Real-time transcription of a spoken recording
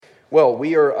Well,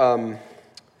 we are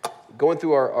going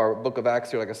through our book of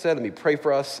Acts here. Like I said, let me pray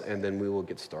for us, and then we will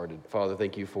get started. Father,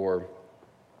 thank you for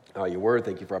your word.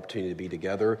 Thank you for the opportunity to be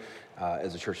together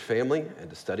as a church family and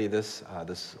to study this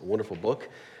wonderful book.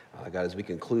 God, as we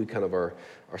conclude kind of our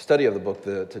study of the book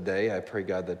today, I pray,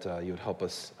 God, that you would help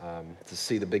us to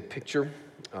see the big picture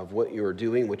of what you're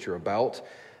doing, what you're about,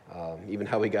 even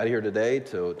how we got here today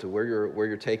to where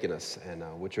you're taking us and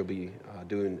what you'll be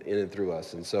doing in and through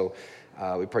us. And so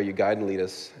we pray you guide and lead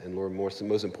us. And Lord, most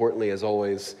importantly, as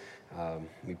always,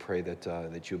 we pray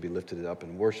that you'll be lifted up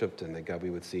and worshiped, and that, God, we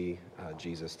would see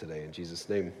Jesus today. In Jesus'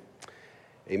 name,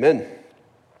 amen.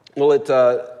 Well,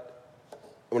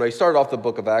 when I started off the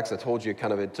book of Acts, I told you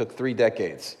it took 3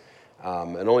 decades.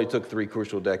 It only took 3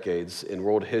 crucial decades in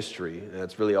world history. And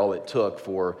that's really all it took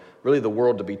for really the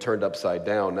world to be turned upside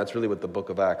down. That's really what the book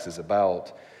of Acts is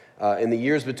about. In the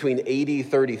years between AD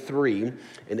 33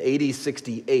 and AD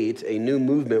 68, a new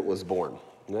movement was born.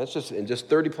 And that's just in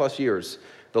 30 plus years.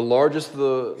 The largest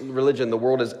religion the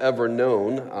world has ever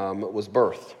known was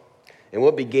birthed. And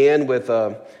what began with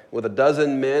a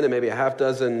dozen men and maybe a half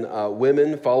dozen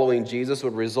women following Jesus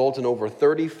would result in over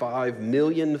 35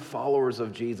 million followers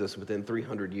of Jesus within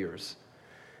 300 years,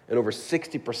 and over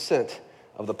 60%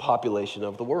 of the population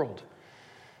of the world.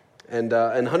 And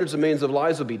hundreds of millions of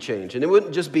lives would be changed. And it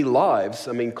wouldn't just be lives.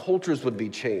 Cultures would be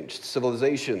changed.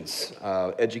 Civilizations,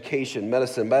 education,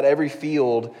 medicine, about every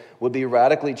field would be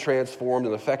radically transformed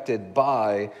and affected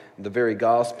by the very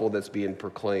gospel that's being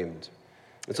proclaimed.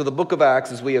 And so the book of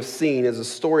Acts, as we have seen, is a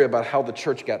story about how the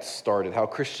church got started, how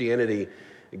Christianity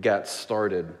got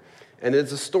started. And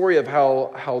it's a story of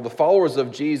how the followers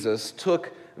of Jesus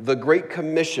took the Great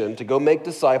Commission to go make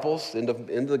disciples into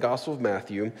the Gospel of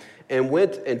Matthew, and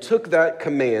went and took that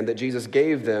command that Jesus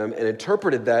gave them and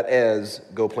interpreted that as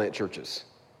go plant churches.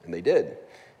 And they did.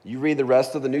 You read the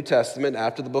rest of the New Testament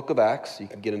after the book of Acts. You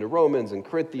can get into Romans and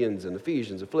Corinthians and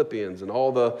Ephesians and Philippians and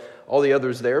all the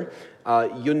others there.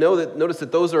 Notice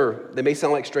that they may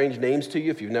sound like strange names to you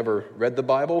if you've never read the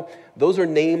Bible. Those are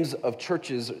names of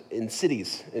churches in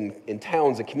cities, in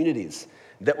towns and communities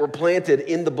that were planted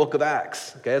in the book of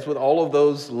Acts. Okay, that's what all of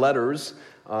those letters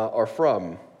are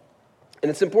from. And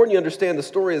it's important you understand the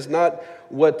story is not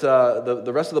what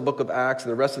the rest of the book of Acts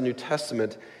and the rest of the New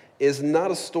Testament is not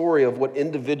a story of what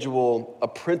individual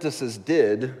apprentices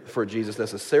did for Jesus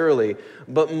necessarily,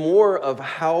 but more of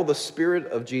how the Spirit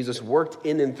of Jesus worked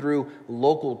in and through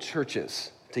local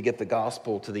churches to get the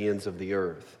gospel to the ends of the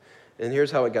earth. And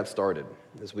here's how it got started.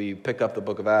 As we pick up the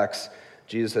book of Acts,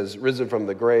 Jesus has risen from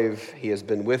the grave. He has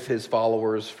been with his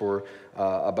followers for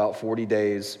about 40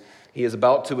 days. He is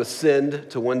about to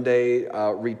ascend to one day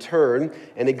return,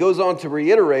 and it goes on to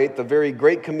reiterate the very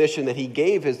great commission that he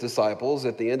gave his disciples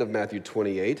at the end of Matthew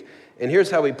 28. And here's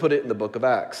how he put it in the book of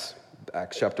Acts.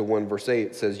 Acts chapter 1, verse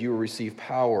 8 says, "You will receive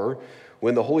power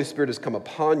when the Holy Spirit has come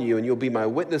upon you, and you'll be my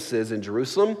witnesses in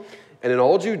Jerusalem and in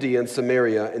all Judea and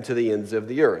Samaria and to the ends of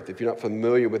the earth." If you're not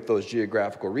familiar with those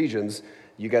geographical regions,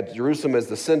 you got Jerusalem as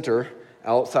the center.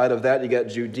 Outside of that, you got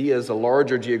Judea as a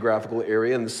larger geographical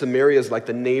area, and Samaria is like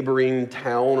the neighboring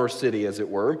town or city, as it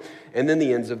were, and then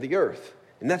the ends of the earth.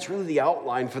 And that's really the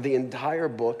outline for the entire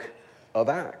book of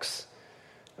Acts.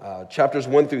 Chapters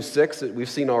 1 through 6 that we've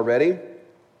seen already,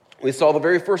 we saw the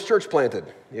very first church planted.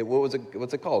 What's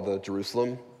it called? The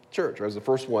Jerusalem church, right? It was the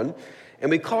first one.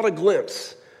 And we caught a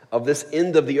glimpse of this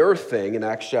end of the earth thing in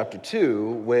Acts chapter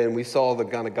 2 when we saw the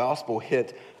kind of gospel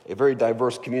hit a very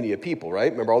diverse community of people,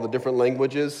 right? Remember all the different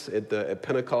languages at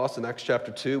Pentecost in Acts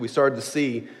chapter 2? We started to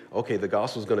see, okay, the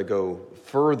gospel is going to go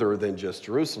further than just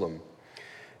Jerusalem.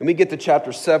 And we get to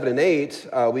chapter 7 and 8,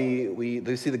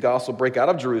 we see the gospel break out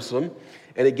of Jerusalem,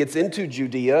 and it gets into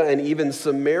Judea and even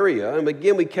Samaria. And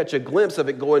again, we catch a glimpse of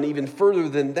it going even further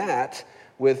than that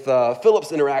with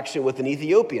Philip's interaction with an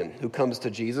Ethiopian who comes to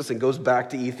Jesus and goes back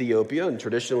to Ethiopia. And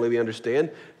traditionally, we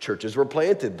understand churches were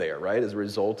planted there, right, as a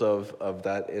result of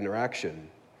that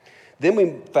interaction. Then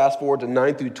we fast forward to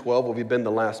 9 through 12, where we've been the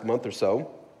last month or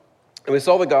so. And we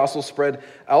saw the gospel spread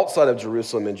outside of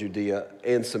Jerusalem and Judea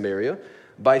and Samaria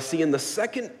by seeing the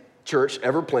second church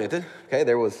ever planted. Okay,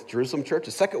 there was Jerusalem church.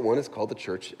 The second one is called the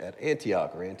church at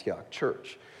Antioch, or Antioch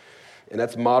Church. And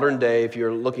that's modern day, if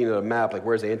you're looking at a map, like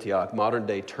where's Antioch? Modern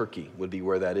day Turkey would be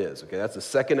where that is. Okay, that's the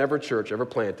second ever church ever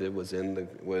planted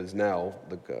was now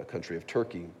the country of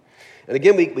Turkey. And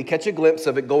again, we catch a glimpse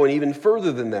of it going even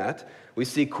further than that. We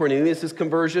see Cornelius'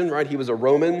 conversion, right? He was a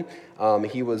Roman.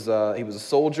 He was a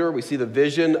soldier. We see the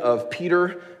vision of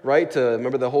Peter, right?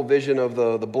 Remember the whole vision of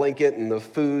the blanket and the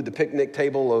food, the picnic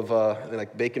table of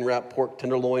like bacon wrapped pork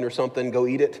tenderloin or something. Go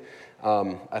eat it.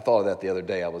 I thought of that the other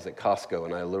day. I was at Costco,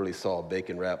 and I literally saw a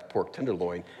bacon-wrapped pork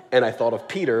tenderloin, and I thought of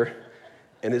Peter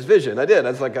and his vision. I did.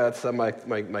 That's like that's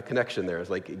my connection there. It's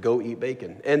like, go eat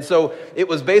bacon. And so it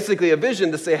was basically a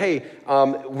vision to say, hey,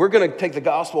 we're going to take the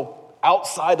gospel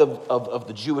outside of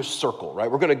the Jewish circle, right?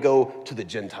 We're going to go to the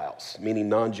Gentiles, meaning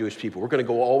non-Jewish people. We're going to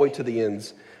go all the way to the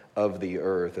ends of the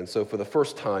earth. And so for the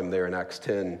first time there in Acts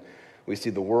 10, we see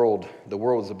the world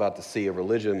is about to see a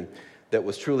religion that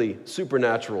was truly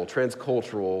supernatural,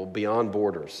 transcultural, beyond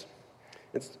borders.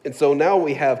 And so now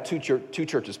we have two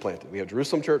churches planted. We have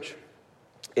Jerusalem Church,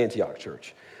 Antioch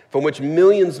Church, from which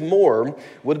millions more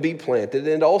would be planted, and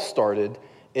it all started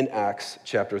in Acts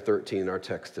chapter 13, our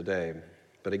text today.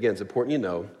 But again, it's important you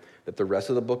know that the rest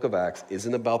of the book of Acts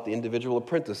isn't about the individual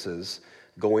apprentices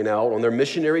going out on their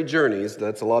missionary journeys.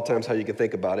 That's a lot of times how you can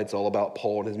think about it. It's all about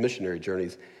Paul and his missionary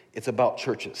journeys. It's about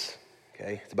churches,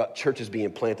 okay? It's about churches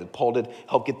being planted. Paul did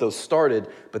help get those started,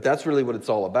 but that's really what it's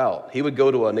all about. He would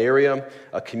go to an area,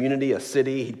 a community, a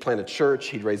city. He'd plant a church.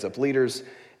 He'd raise up leaders,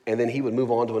 and then he would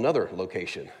move on to another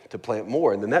location to plant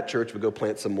more. And then that church would go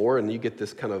plant some more, and you get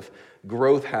this kind of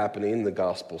growth happening, the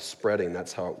gospel spreading.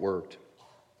 That's how it worked.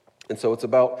 And so it's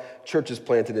about churches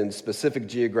planted in specific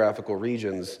geographical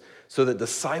regions so that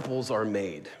disciples are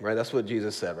made, right? That's what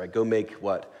Jesus said, right? Go make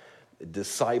what?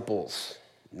 Disciples.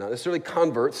 Not necessarily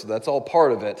converts, that's all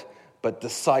part of it, but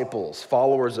disciples,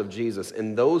 followers of Jesus.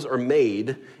 And those are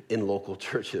made in local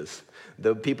churches.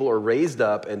 The people are raised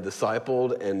up and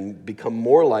discipled and become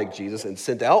more like Jesus and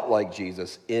sent out like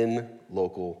Jesus in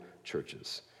local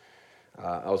churches.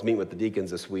 I was meeting with the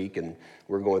deacons this week, and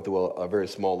we're going through a very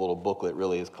small little booklet,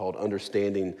 really. It's called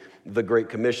Understanding the Great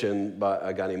Commission by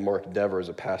a guy named Mark Devers,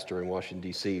 a pastor in Washington,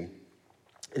 D.C.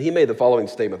 And he made the following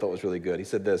statement I thought was really good. He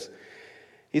said this.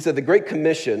 He said, the Great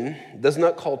Commission does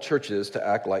not call churches to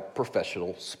act like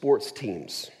professional sports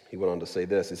teams. He went on to say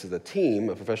this. He says, a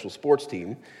professional sports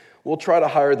team, will try to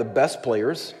hire the best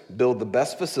players, build the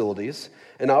best facilities,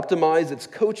 and optimize its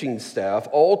coaching staff,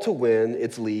 all to win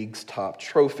its league's top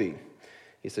trophy.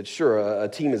 He said, sure, a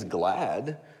team is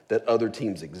glad that other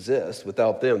teams exist.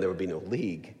 Without them, there would be no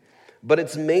league. But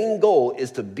its main goal is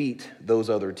to beat those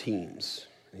other teams.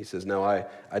 He says, now,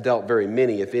 I doubt very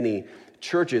many, if any,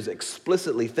 churches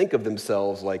explicitly think of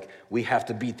themselves like we have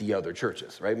to beat the other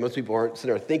churches, right? Most people aren't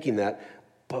sitting there thinking that,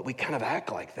 but we kind of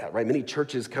act like that, right? Many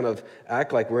churches kind of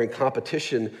act like we're in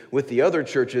competition with the other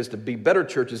churches to be better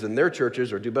churches than their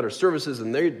churches or do better services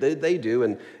than they do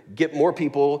and get more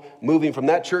people moving from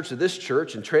that church to this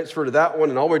church and transfer to that one.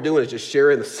 And all we're doing is just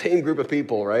sharing the same group of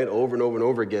people, right, over and over and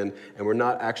over again, and we're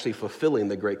not actually fulfilling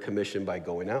the Great Commission by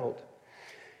going out.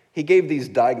 He gave these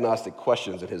diagnostic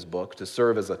questions in his book to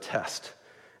serve as a test.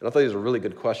 And I thought these were really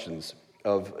good questions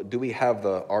of, do we have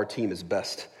our team is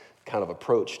best kind of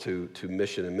approach to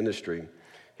mission and ministry?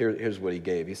 Here's what he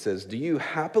gave. He says, do you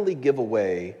happily give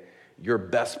away your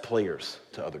best players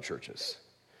to other churches?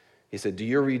 He said, do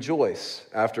you rejoice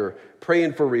after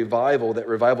praying for revival that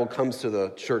revival comes to the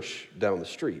church down the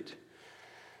street?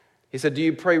 He said, do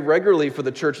you pray regularly for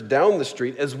the church down the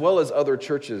street as well as other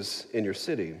churches in your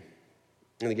city?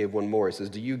 And he gave one more. He says,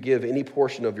 do you give any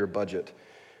portion of your budget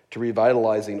to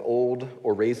revitalizing old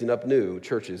or raising up new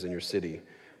churches in your city,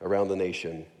 around the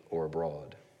nation, or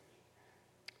abroad?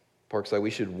 Parkside, we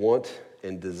should want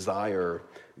and desire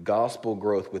gospel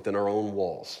growth within our own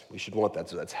walls. We should want that.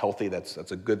 So that's healthy. That's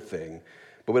a good thing.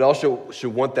 But we also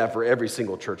should want that for every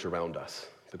single church around us.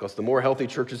 Because the more healthy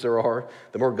churches there are,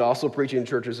 the more gospel preaching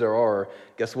churches there are,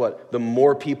 guess what? The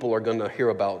more people are going to hear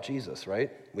about Jesus,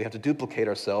 right? We have to duplicate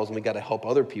ourselves, and we got to help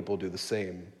other people do the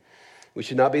same. We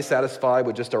should not be satisfied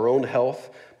with just our own health,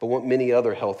 but want many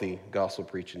other healthy gospel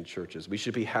preaching churches. We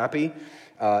should be happy,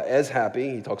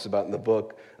 he talks about in the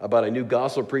book, about a new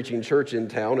gospel preaching church in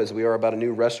town as we are about a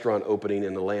new restaurant opening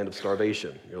in the land of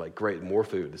starvation. You're like, great, more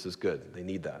food. This is good. They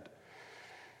need that.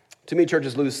 Too many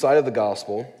churches lose sight of the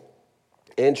gospel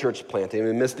and church planting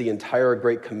and miss the entire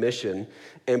Great Commission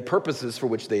and purposes for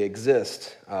which they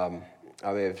exist.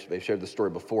 I've shared this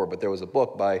story before, but there was a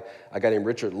book by a guy named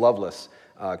Richard Lovelace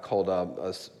called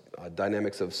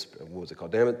Dynamics of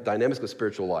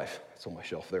Spiritual Life. It's on my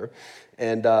shelf there.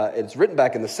 And it's written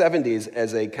back in the 70s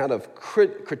as a kind of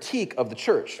critique of the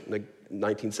church, in the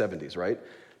 1970s, right?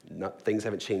 Things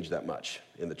haven't changed that much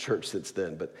in the church since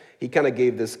then, but he kind of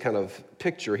gave this kind of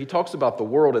picture. He talks about the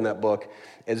world in that book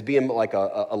as being like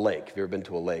a lake. If you've ever been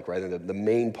to a lake, right? And the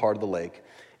main part of the lake.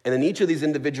 And in each of these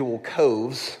individual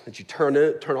coves that you turn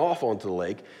off onto the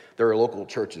lake, there are local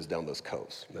churches down those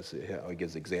coves. That's how he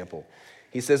gives the example.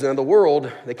 He says, in the world,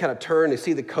 they kind of turn, they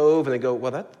see the cove, and they go,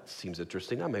 well, that seems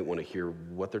interesting. I might want to hear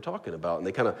what they're talking about. And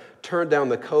they kind of turn down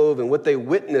the cove, and what they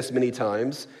witness many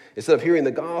times, instead of hearing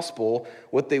the gospel,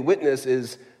 what they witness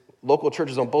is local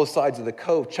churches on both sides of the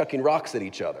cove chucking rocks at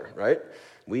each other, right?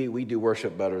 We do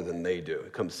worship better than they do.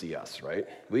 Come see us, right?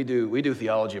 We do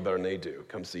theology better than they do.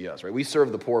 Come see us, right? We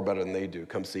serve the poor better than they do.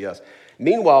 Come see us.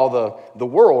 Meanwhile, the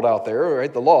world out there,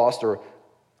 right, the lost, are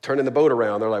turning the boat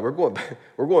around. They're like,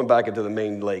 we're going back into the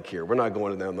main lake here. We're not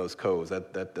going down those coves.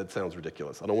 That sounds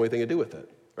ridiculous. I don't want anything to do with it,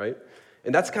 right?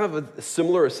 And that's kind of a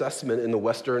similar assessment in the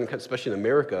Western, especially in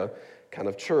America, kind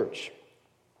of church.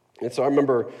 And so I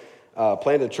remember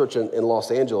planted a church in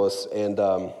Los Angeles, and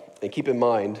keep in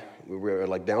mind, we were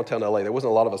like downtown LA. There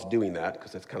wasn't a lot of us doing that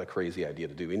because that's kind of a crazy idea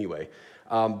to do anyway.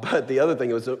 But the other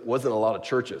thing was it wasn't a lot of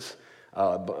churches,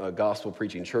 gospel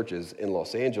preaching churches in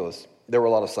Los Angeles. There were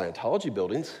a lot of Scientology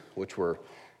buildings, which were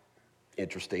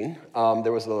interesting.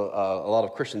 There was a lot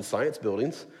of Christian Science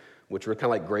buildings, which were kind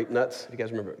of like grape nuts. You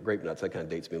guys remember grape nuts? That kind of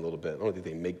dates me a little bit. I don't think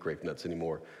they make grape nuts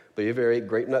anymore. But you ever ate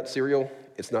grape nut cereal?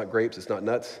 It's not grapes, it's not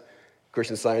nuts.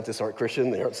 Christian scientists aren't Christian.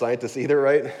 They aren't scientists either,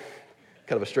 right?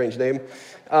 Kind of a strange name.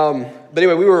 But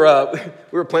anyway, we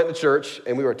were planting a church,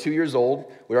 and we were 2 years old.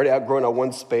 We were already outgrown our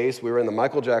one space. We were in the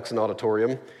Michael Jackson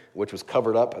Auditorium, which was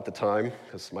covered up at the time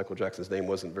because Michael Jackson's name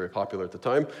wasn't very popular at the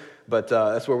time. But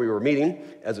that's where we were meeting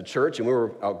as a church, and we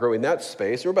were outgrowing that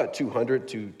space. We were about 200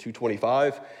 to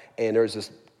 225, and there was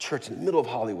this church in the middle of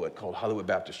Hollywood called Hollywood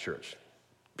Baptist Church.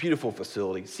 Beautiful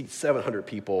facility, seats 700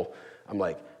 people. I'm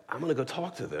like, I'm going to go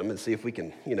talk to them and see if we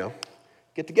can,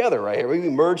 get together right here. We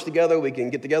can merge together. We can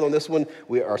get together on this one.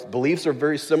 Our beliefs are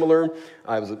very similar.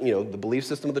 The belief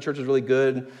system of the church is really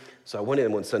good. So I went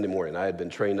in one Sunday morning. I had been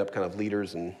trained up kind of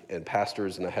leaders and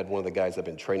pastors, and I had one of the guys I've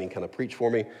been training kind of preach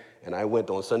for me. And I went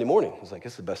on Sunday morning. I was like,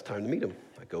 this is the best time to meet him.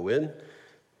 I go in,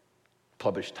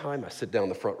 published time. I sit down in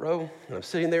the front row, and I'm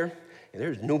sitting there, and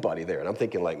there's nobody there. And I'm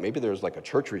thinking, like, maybe there's like a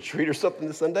church retreat or something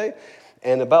this Sunday.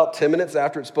 And about 10 minutes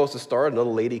after it's supposed to start, another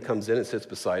lady comes in and sits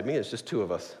beside me. It's just two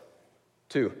of us.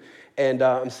 Two. And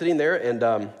I'm sitting there, and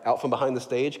out from behind the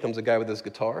stage comes a guy with his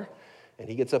guitar, and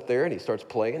he gets up there, and he starts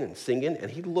playing and singing, and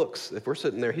he looks, if we're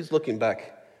sitting there, he's looking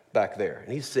back there,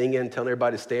 and he's singing, telling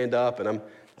everybody to stand up, and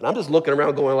I'm just looking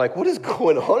around going like, what is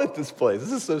going on at this place?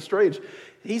 This is so strange.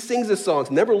 He sings his songs,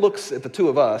 never looks at the two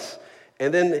of us,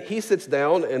 and then he sits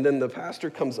down, and then the pastor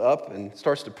comes up and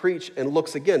starts to preach and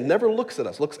looks again, never looks at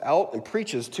us, looks out and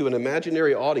preaches to an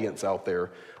imaginary audience out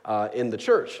there in the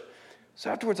church. So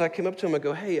afterwards, I came up to him. I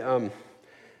go, "Hey,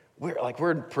 we're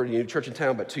a pretty new church in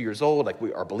town, about 2 years old. Like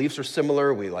our beliefs are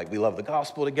similar. We love the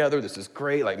gospel together. This is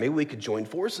great. Like maybe we could join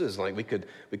forces. Like we could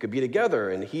be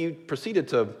together." And he proceeded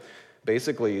to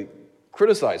basically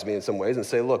criticize me in some ways and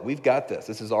say, "Look, we've got this.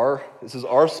 This is our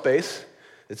space.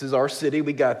 This is our city.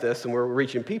 We got this, and we're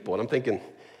reaching people." And I'm thinking,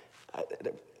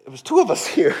 it was two of us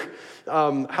here.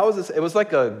 How is this? It was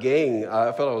like a gang.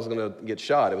 I felt I was going to get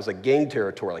shot. It was like gang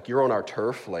territory. Like, you're on our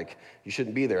turf. Like, you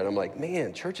shouldn't be there. And I'm like,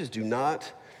 man, churches do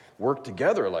not work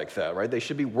together like that, right? They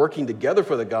should be working together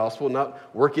for the gospel,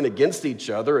 not working against each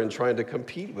other and trying to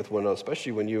compete with one another,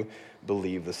 especially when you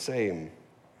believe the same.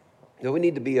 We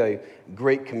need to be a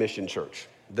Great Commission church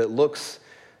that looks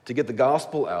to get the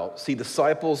gospel out, see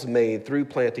disciples made through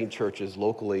planting churches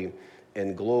locally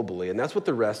and globally. And that's what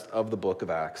the rest of the book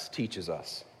of Acts teaches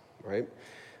us, right?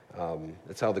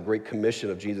 That's how the Great Commission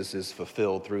of Jesus is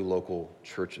fulfilled through local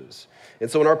churches. And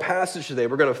so in our passage today,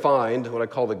 we're going to find what I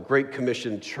call the Great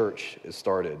Commission church is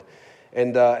started.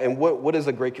 And what is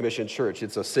a Great Commission church?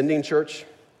 It's a sending church,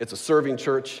 it's a serving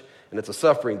church, and it's a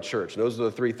suffering church. And those are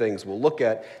the three things we'll look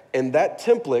at. And that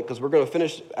template, because we're going to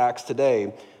finish Acts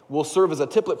today, will serve as a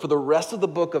template for the rest of the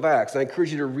book of Acts. And I encourage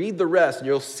you to read the rest, and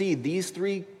you'll see these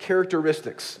three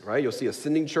characteristics, right? You'll see a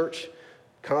sending church,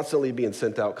 constantly being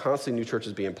sent out, constantly new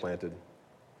churches being planted.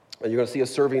 And you're going to see a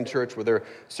serving church where they're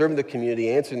serving the community,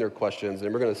 answering their questions.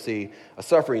 And we're going to see a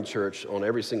suffering church on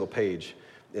every single page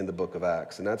in the book of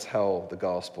Acts. And that's how the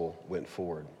gospel went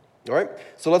forward. All right?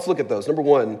 So let's look at those. Number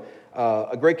one,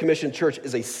 a Great Commission church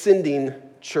is a sending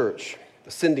church.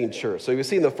 A sending church. So you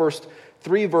see in the first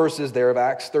 3 verses there of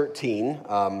Acts 13,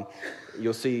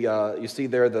 you see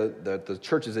there the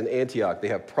churches in Antioch. They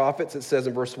have prophets, it says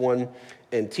in verse 1,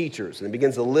 and teachers. And it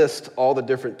begins to list all the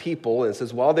different people. And it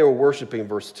says, while they were worshiping,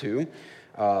 verse 2,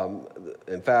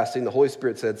 and fasting, the Holy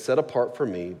Spirit said, "Set apart for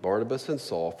me Barnabas and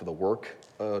Saul for the work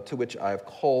to which I have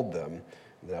called them."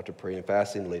 And then after praying and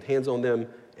fasting, they laid hands on them,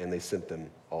 and they sent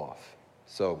them off.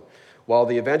 So, while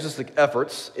the evangelistic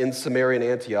efforts in Samaria and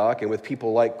Antioch and with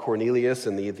people like Cornelius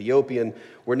and the Ethiopian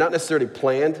were not necessarily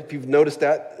planned, if you've noticed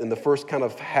that in the first kind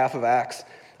of half of Acts,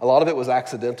 a lot of it was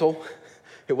accidental.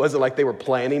 It wasn't like they were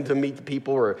planning to meet the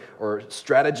people or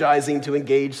strategizing to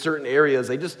engage certain areas.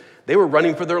 They were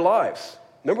running for their lives.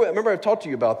 Remember I've talked to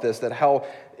you about this, that how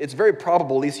it's very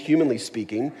probable, at least humanly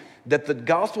speaking, that the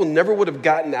gospel never would have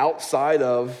gotten outside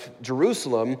of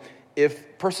Jerusalem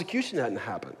if persecution hadn't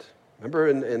happened. Remember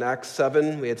in Acts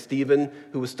 7, we had Stephen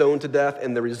who was stoned to death,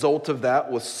 and the result of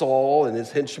that was Saul and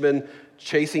his henchmen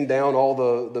chasing down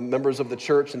all the members of the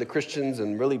church and the Christians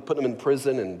and really putting them in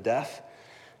prison and death,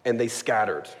 and they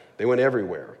scattered. They went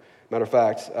everywhere. Matter of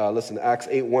fact, listen, Acts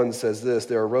 8:1 says this,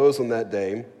 there arose on that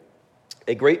day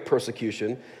a great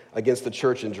persecution against the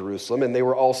church in Jerusalem, and they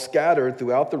were all scattered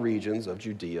throughout the regions of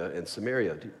Judea and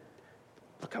Samaria.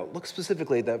 Look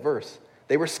specifically at that verse.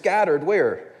 They were scattered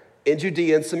where? In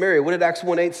Judea and Samaria. What did Acts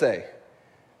 1:8 say?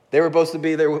 They were supposed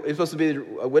to be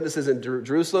witnesses in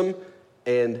Jerusalem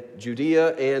and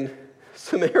Judea and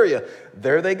Samaria.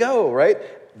 There they go, right?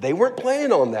 They weren't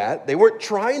planning on that. They weren't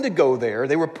trying to go there.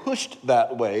 They were pushed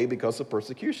that way because of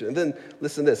persecution. And then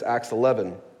listen to this, Acts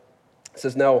 11. It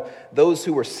says, now those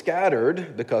who were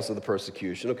scattered because of the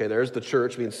persecution, okay, there's the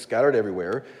church being scattered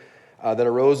everywhere, that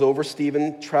arose over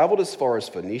Stephen, traveled as far as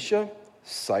Phoenicia,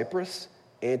 Cyprus,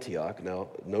 Antioch. Now,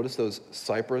 notice those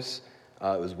Cyprus.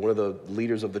 It was one of the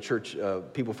leaders of the church.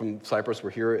 People from Cyprus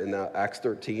were here in Acts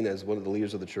 13 as one of the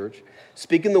leaders of the church,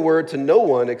 speaking the word to no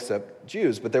one except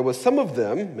Jews. But there was some of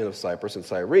them, men of Cyprus and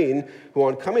Cyrene, who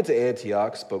on coming to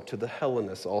Antioch spoke to the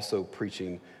Hellenists, also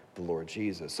preaching the Lord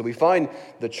Jesus. So we find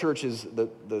the churches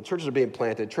are being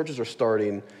planted, churches are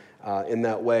starting in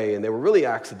that way, and they were really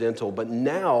accidental, but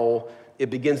now it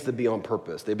begins to be on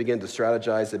purpose. They begin to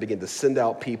strategize, they begin to send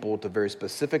out people to very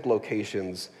specific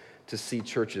locations to see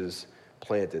churches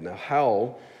planted. Now,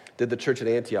 how did the church at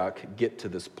Antioch get to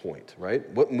this point, right?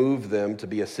 What moved them to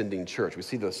be a sending church? We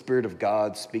see the Spirit of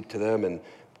God speak to them and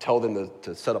tell them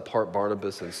to set apart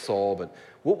Barnabas and Saul, but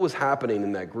what was happening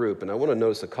in that group? And I want to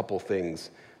notice a couple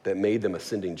things that made them a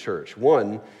sending church.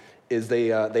 One is they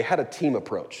had a team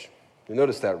approach. You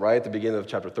notice that, right? At the beginning of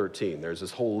chapter 13, there's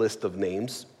this whole list of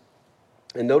names.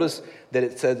 And notice that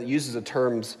it uses the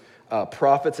terms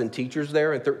prophets and teachers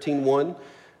there in 13:1.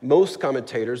 Most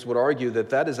commentators would argue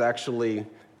that is actually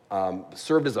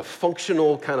served as a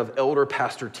functional kind of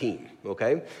elder-pastor team,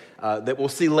 okay? That we'll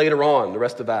see later on, the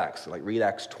rest of Acts. Like read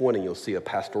Acts 20, you'll see a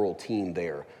pastoral team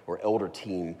there, or elder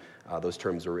team. Those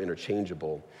terms are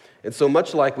interchangeable. And so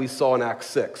much like we saw in Acts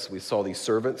 6, we saw these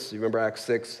servants. You remember Acts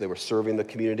 6? They were serving the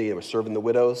community, they were serving the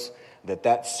widows.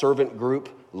 That servant group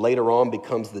later on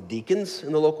becomes the deacons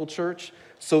in the local church.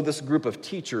 So this group of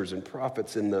teachers and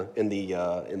prophets in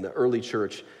the early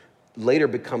church later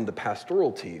become the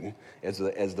pastoral team as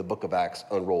the book of Acts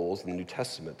unrolls and the New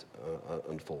Testament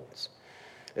unfolds.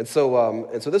 And so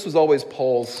this was always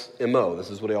Paul's MO.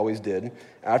 This is what he always did.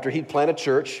 After he'd plant a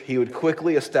church, he would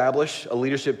quickly establish a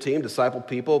leadership team, disciple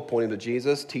people, pointing to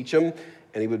Jesus, teach them,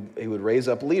 and he would raise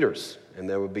up leaders, and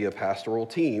there would be a pastoral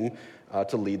team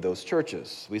to lead those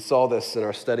churches. We saw this in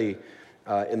our study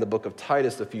in the book of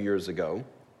Titus a few years ago.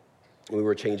 We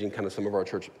were changing kind of some of our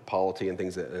church polity and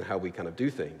things and how we kind of do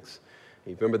things.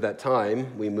 You remember that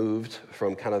time we moved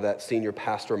from kind of that senior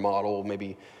pastor model,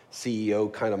 maybe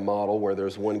CEO kind of model where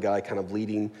there's one guy kind of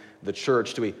leading the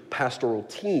church to a pastoral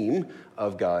team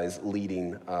of guys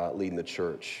leading the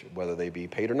church, whether they be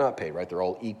paid or not paid, right? They're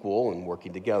all equal and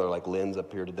working together, like Lynn's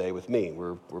up here today with me.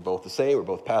 We're both the same. We're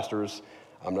both pastors.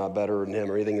 I'm not better than him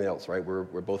or anything else, right? We're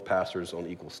both pastors on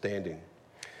equal standing.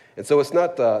 And so it's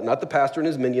not the pastor and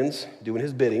his minions doing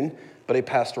his bidding, but a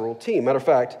pastoral team. Matter of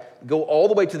fact, go all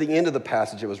the way to the end of the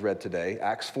passage that was read today,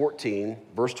 Acts 14,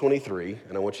 verse 23,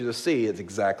 and I want you to see it's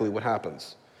exactly what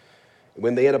happens.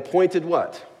 When they had appointed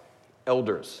what?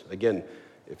 Elders. Again,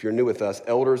 if you're new with us,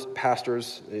 elders,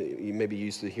 pastors, you may be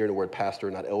used to hearing the word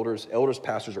pastor, not elders. Elders,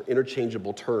 pastors are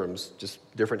interchangeable terms, just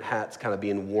different hats kind of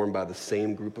being worn by the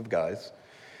same group of guys.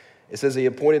 It says he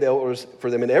appointed elders for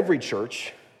them in every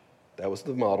church. That was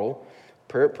the model.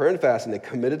 Prayer and fasting, they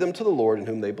committed them to the Lord in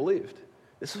whom they believed.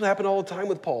 This is what happened all the time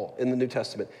with Paul in the New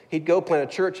Testament. He'd go plant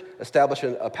a church, establish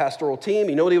a pastoral team.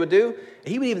 You know what he would do?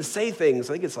 He would even say things,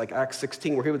 I think it's like Acts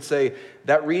 16, where he would say,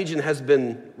 that region has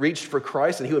been reached for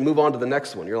Christ, and he would move on to the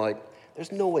next one. You're like,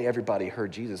 there's no way everybody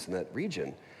heard Jesus in that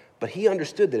region. But he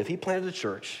understood that if he planted a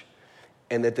church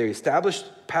and that they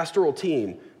established pastoral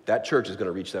team, that church is going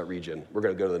to reach that region. We're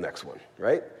going to go to the next one,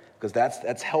 right? Because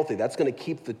that's healthy. That's going to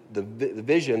keep the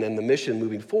vision and the mission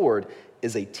moving forward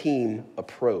is a team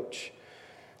approach.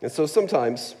 And so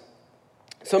sometimes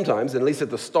Sometimes, and at least at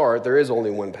the start, there is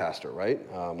only one pastor, right?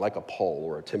 Like a Paul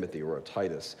or a Timothy or a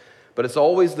Titus. But it's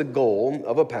always the goal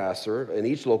of a pastor in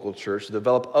each local church to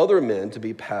develop other men to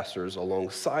be pastors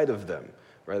alongside of them,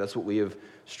 right? That's what we have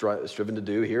striven to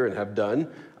do here and have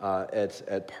done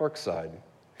at Parkside.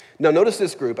 Now, notice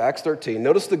this group, Acts 13.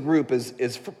 Notice the group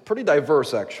is pretty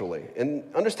diverse, actually. And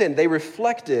understand, they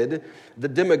reflected the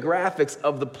demographics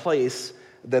of the place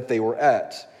that they were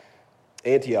at.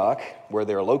 Antioch, where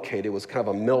they were located, was kind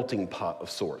of a melting pot of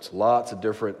sorts. Lots of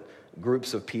different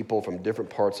groups of people from different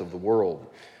parts of the world.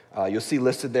 You'll see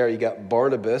listed there, you got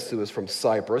Barnabas, who was from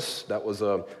Cyprus. That was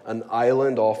an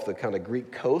island off the kind of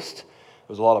Greek coast.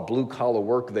 There was a lot of blue-collar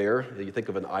work there. You think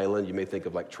of an island, you may think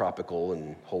of like tropical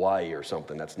in Hawaii or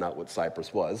something. That's not what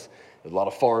Cyprus was. There's a lot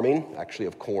of farming, actually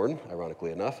of corn,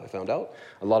 ironically enough, I found out.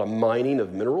 A lot of mining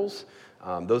of minerals.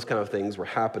 Those kind of things were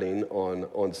happening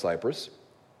on Cyprus.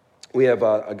 We have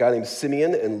a guy named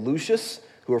Simeon and Lucius,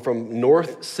 who are from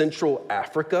North Central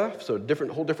Africa, so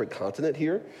whole different continent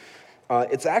here.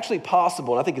 It's actually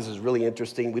possible, and I think this is really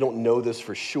interesting, we don't know this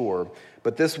for sure,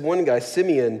 but this one guy,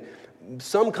 Simeon,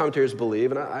 some commentators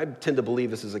believe, and I tend to believe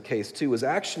this is the case too, was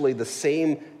actually the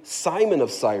same Simon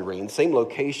of Cyrene, same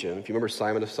location. If you remember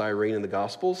Simon of Cyrene in the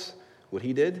Gospels, what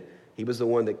he did, he was the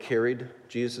one that carried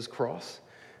Jesus' cross.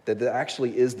 That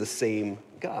actually is the same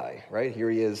guy, right? Here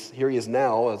he is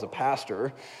now as a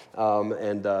pastor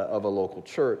and of a local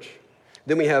church.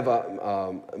 Then we have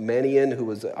Manaen, who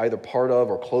was either part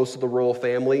of or close to the royal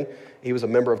family. He was a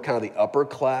member of kind of the upper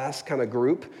class kind of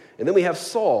group. And then we have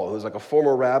Saul, who's like a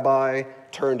former rabbi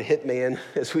turned hitman,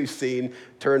 as we've seen,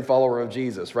 turned follower of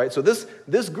Jesus, right? So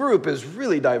this group is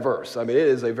really diverse. I mean, it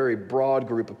is a very broad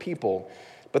group of people,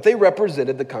 but they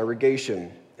represented the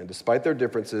congregation. And despite their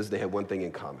differences, they had one thing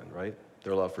in common, right?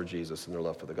 Their love for Jesus and their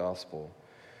love for the gospel.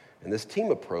 And this team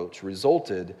approach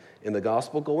resulted in the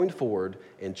gospel going forward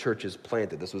and churches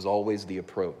planted. This was always the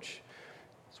approach.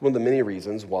 It's one of the many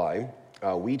reasons why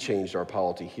we changed our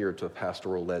polity here to a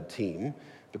pastoral-led team,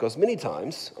 because many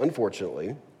times,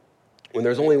 unfortunately, when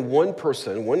there's only one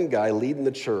person, one guy leading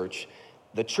the church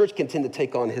can tend to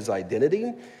take on his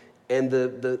identity, and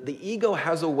the ego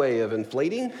has a way of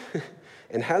inflating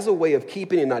and has a way of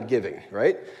keeping and not giving,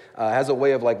 right? Has a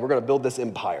way of like, we're going to build this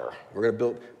empire. We're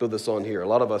going to build this on here. A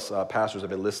lot of us pastors have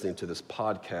been listening to this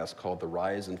podcast called The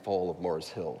Rise and Fall of Mars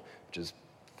Hill, which is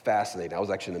fascinating. I was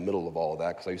actually in the middle of all of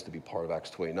that because I used to be part of Acts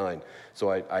 29.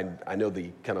 So I know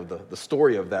the kind of the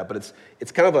story of that, but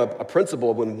it's kind of a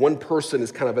principle of when one person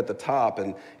is kind of at the top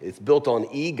and it's built on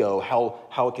ego,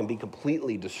 how it can be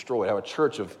completely destroyed, how a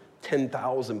church of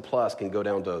 10,000 plus can go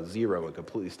down to zero and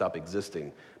completely stop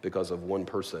existing because of one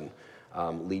person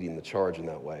leading the charge in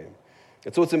that way.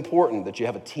 And so it's important that you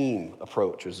have a team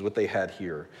approach, which is what they had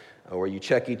here, where you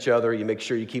check each other, you make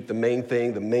sure you keep the main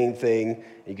thing, and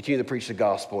you continue to preach the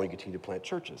gospel, and you continue to plant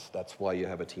churches. That's why you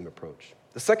have a team approach.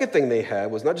 The second thing they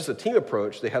had was not just a team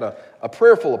approach, they had a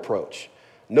prayerful approach.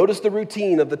 Notice the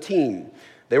routine of the team.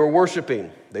 They were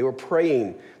worshiping, they were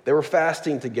praying, they were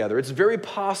fasting together. It's very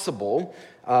possible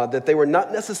that they were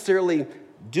not necessarily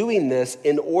doing this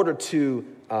in order to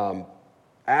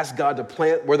ask God to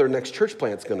plant where their next church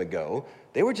plant's going to go.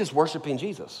 They were just worshiping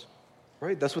Jesus,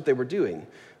 right? That's what they were doing.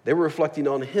 They were reflecting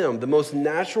on him. The most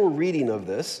natural reading of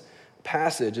this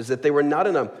passage is that they were not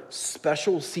in a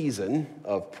special season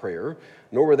of prayer,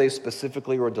 nor were they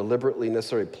specifically or deliberately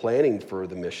necessarily planning for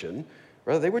the mission.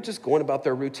 Rather, they were just going about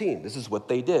their routine. This is what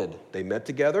they did. They met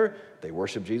together, they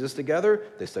worshiped Jesus together,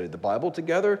 they studied the Bible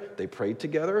together, they prayed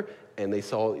together, and they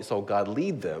saw God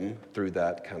lead them through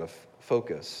that kind of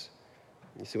focus.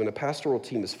 You see, when a pastoral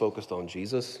team is focused on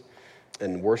Jesus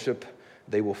and worship,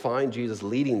 they will find Jesus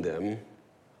leading them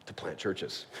to plant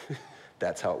churches.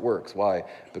 That's how it works. Why?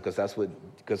 Because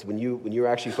when you're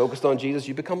actually focused on Jesus,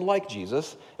 you become like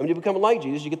Jesus. And when you become like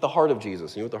Jesus, you get the heart of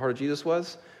Jesus. You know what the heart of Jesus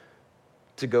was?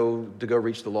 To go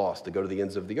reach the lost, to go to the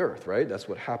ends of the earth, right? That's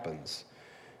what happens.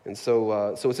 And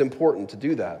so it's important to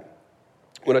do that.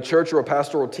 When a church or a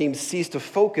pastoral team cease to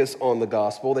focus on the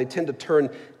gospel, they tend to turn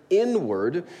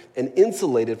inward and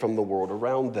insulated from the world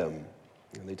around them.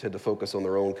 And they tend to focus on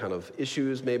their own kind of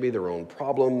issues, maybe their own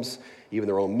problems, even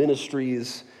their own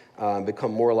ministries,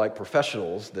 become more like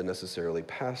professionals than necessarily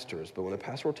pastors. But when a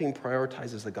pastoral team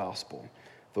prioritizes the gospel,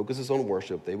 focuses on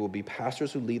worship, they will be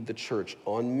pastors who lead the church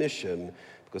on mission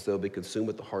because they'll be consumed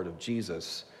with the heart of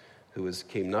Jesus, who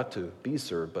came not to be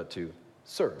served, but to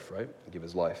serve, right? And give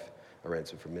his life a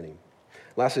ransom for many.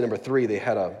 Lastly, number 3, they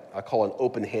had I call an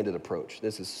open-handed approach.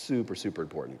 This is super, super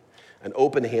important. An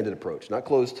open-handed approach, not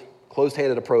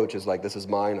closed-handed approach is like, this is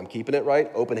mine, I'm keeping it,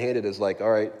 right? Open-handed is like, all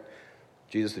right,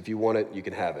 Jesus, if you want it, you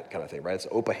can have it kind of thing, right? It's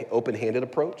an open-handed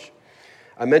approach.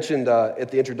 I mentioned at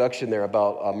the introduction there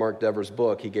about Mark Dever's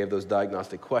book. He gave those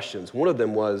diagnostic questions. One of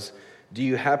them was, do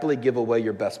you happily give away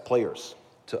your best players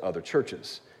to other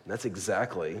churches? And that's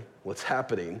exactly what's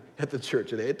happening at the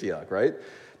church at Antioch, right?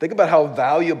 Think about how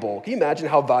valuable, can you imagine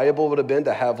how valuable it would have been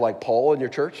to have like Paul in your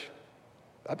church?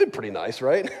 That'd been pretty nice,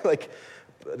 right? Like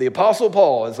the Apostle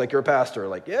Paul is like your pastor.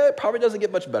 Like, yeah, it probably doesn't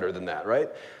get much better than that, right?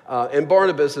 And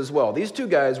Barnabas as well. These two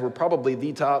guys were probably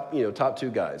the top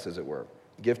two guys, as it were,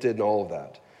 gifted and all of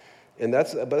that. And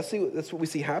that's what we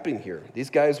see happening here. These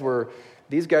guys were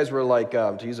like,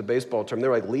 to use a baseball term,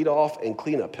 they're like leadoff and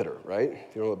cleanup hitter, right?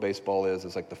 If you know what baseball is,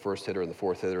 it's like the first hitter and the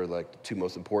fourth hitter, like the two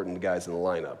most important guys in the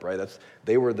lineup, right?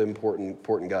 They were the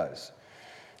important guys.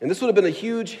 And this would have been a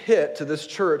huge hit to this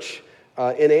church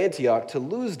in Antioch to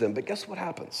lose them. But guess what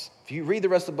happens? If you read the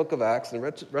rest of the book of Acts and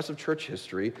the rest of church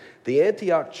history, the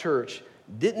Antioch church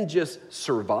didn't just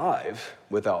survive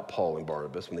without Paul and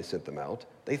Barnabas when they sent them out.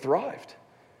 They thrived.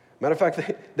 Matter of fact,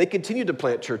 they continued to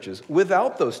plant churches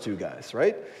without those two guys,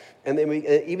 right? And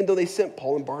even though they sent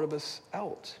Paul and Barnabas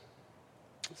out.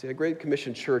 See, a Great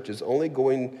Commission church is only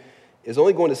going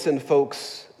to send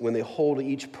folks when they hold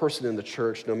each person in the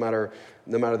church, no matter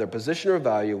their position or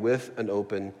value, with an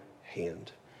open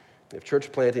hand. If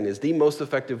church planting is the most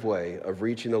effective way of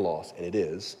reaching the lost, and it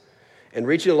is, and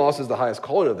reaching the lost is the highest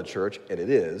calling of the church, and it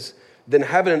is, then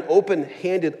having an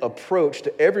open-handed approach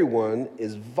to everyone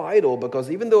is vital,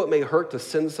 because even though it may hurt to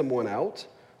send someone out,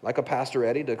 like a Pastor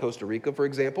Eddie to Costa Rica, for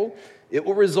example, it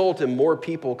will result in more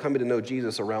people coming to know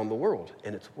Jesus around the world,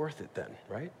 and it's worth it then,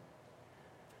 right?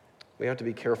 We have to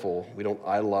be careful we don't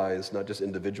idolize not just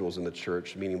individuals in the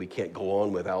church, meaning we can't go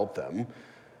on without them,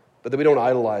 but that we don't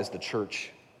idolize the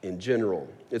church in general.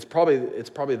 It's probable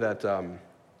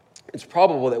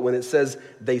that when it says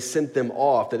they sent them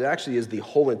off, that it actually is the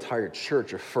whole entire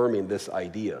church affirming this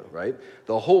idea, right?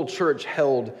 The whole church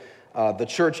held the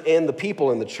church and the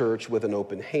people in the church with an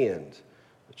open hand.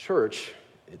 The church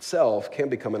itself can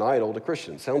become an idol to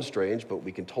Christians. Sounds strange, but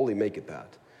we can totally make it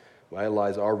that. We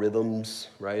idolize our rhythms,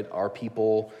 right? Our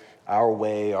people, our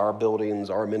way, our buildings,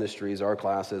 our ministries, our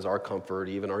classes, our comfort,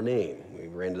 even our name. We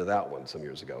ran into that one some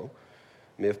years ago.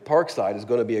 I mean, if Parkside is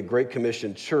going to be a Great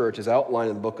Commission church as outlined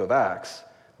in the book of Acts,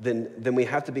 then we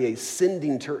have to be a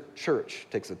sending church.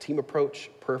 It takes a team approach,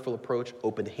 prayerful approach,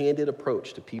 open-handed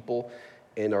approach to people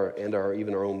and our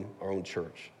own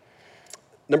church.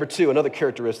 Number two, another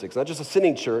characteristic. It's not just a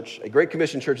sending church. A Great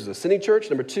Commission church is a sending church.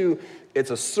 Number two,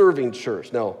 it's a serving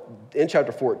church. Now, in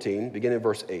chapter 14, beginning in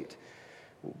verse 8,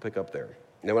 we'll pick up there.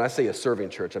 Now, when I say a serving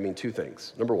church, I mean two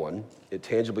things. Number one, it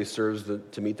tangibly serves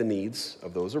to meet the needs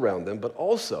of those around them, but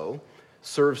also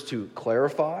serves to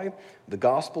clarify the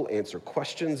gospel, answer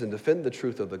questions, and defend the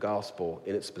truth of the gospel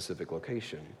in its specific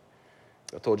location.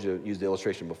 I told you, used the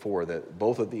illustration before, that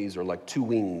both of these are like two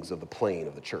wings of the plane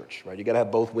of the church, right? You got to have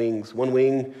both wings. One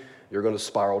wing, you're going to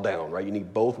spiral down, right? You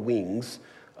need both wings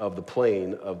of the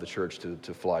plane of the church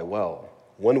to fly well.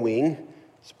 One wing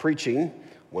is preaching.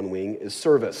 One wing is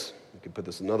service. You could put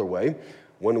this another way.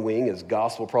 One wing is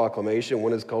gospel proclamation.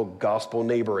 One is called gospel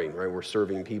neighboring, right? We're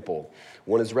serving people.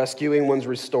 One is rescuing, one's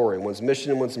restoring. One's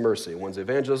mission, one's mercy. One's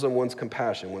evangelism, one's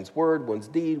compassion. One's word, one's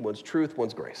deed, one's truth,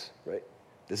 one's grace, right?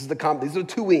 These are the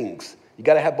two wings. You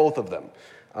got to have both of them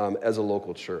as a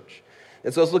local church.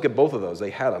 And so let's look at both of those. They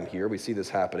had them here. We see this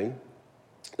happening.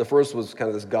 The first was kind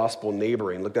of this gospel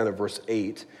neighboring. Look down at verse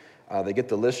 8. They get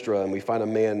to Lystra, and we find a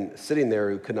man sitting there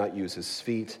who could not use his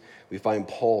feet. We find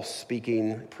Paul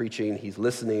speaking, preaching. He's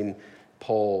listening.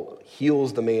 Paul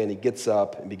heals the man. He gets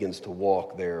up and begins to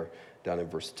walk there down in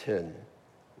verse 10.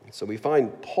 So we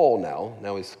find Paul now.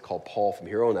 Now he's called Paul from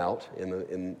here on out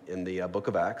in the book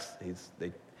of Acts.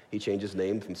 He changed his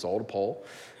name from Saul to Paul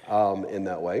in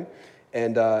that way.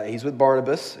 And he's with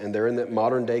Barnabas, and they're in that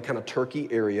modern-day kind of Turkey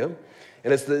area.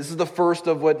 And this is the first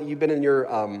of what you've been in your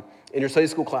Sunday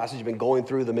school classes. You've been going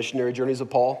through the missionary journeys of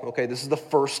Paul. Okay, this is the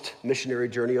first missionary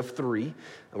journey of 3,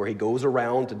 where he goes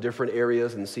around to different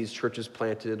areas and sees churches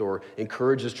planted or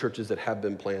encourages churches that have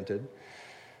been planted.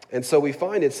 And so we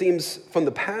find, it seems from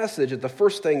the passage, that the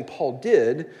first thing Paul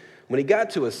did when he got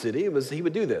to a city was he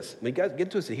would do this. When he get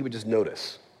to a city, he would just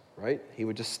notice, right? He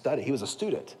would just study. He was a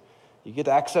student. You get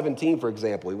to Acts 17, for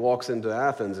example. He walks into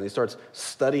Athens and he starts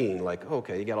studying, like,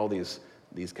 okay, you got all these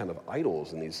kind of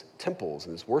idols and these temples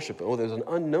and this worship. Oh, there's an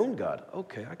unknown God.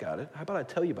 Okay, I got it. How about I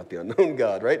tell you about the unknown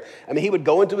God, right? I mean, he would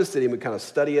go into a city and would kind of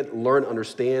study it, learn,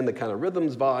 understand the kind of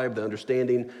rhythms, vibe, the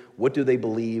understanding. What do they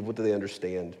believe? What do they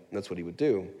understand? And that's what he would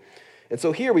do. And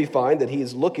so here we find that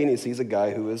he's looking, he sees a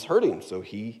guy who is hurting, so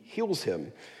he heals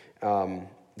him.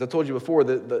 As I told you before,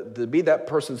 to be that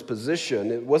person's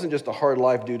position, it wasn't just a hard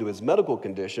life due to his medical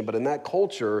condition, but in that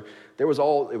culture, you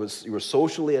were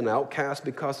socially an outcast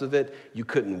because of it. You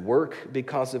couldn't work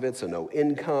because of it, so no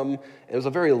income. It was a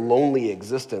very lonely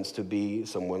existence to be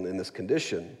someone in this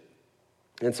condition.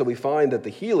 And so we find that the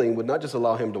healing would not just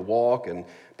allow him to walk and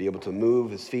be able to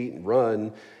move his feet and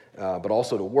run, but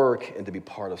also to work and to be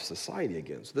part of society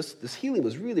again. So this healing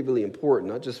was really, really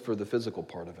important, not just for the physical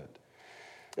part of it.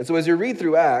 And so as you read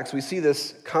through Acts, we see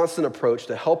this constant approach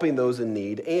to helping those in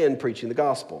need and preaching the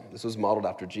gospel. This was modeled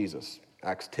after Jesus.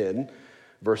 Acts 10,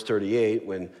 verse 38,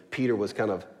 when Peter was kind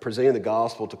of presenting the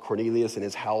gospel to Cornelius and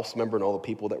his house member and all the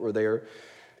people that were there,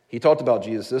 he talked about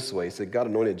Jesus this way. He said, God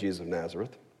anointed Jesus of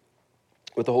Nazareth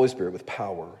with the Holy Spirit, with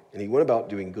power, and he went about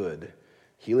doing good,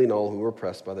 healing all who were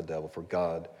oppressed by the devil, for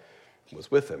God was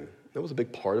with him. That was a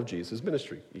big part of Jesus'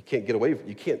 ministry. You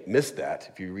can't miss that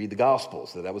if you read the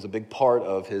Gospels. That was a big part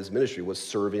of his ministry, was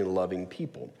serving and loving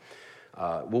people.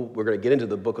 We're going to get into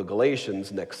the book of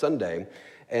Galatians next Sunday.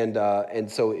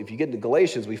 And so if you get into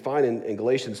Galatians, we find in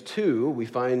Galatians 2, we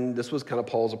find this was kind of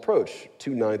Paul's approach,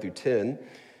 2:9 through 10.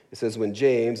 It says, when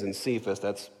James and Cephas,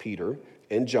 that's Peter,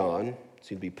 and John,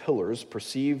 seem to be pillars,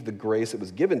 perceived the grace that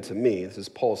was given to me, this is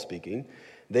Paul speaking,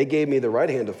 they gave me the right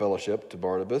hand of fellowship to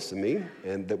Barnabas and me,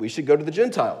 and that we should go to the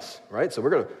Gentiles, right? So we're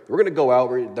going to go out.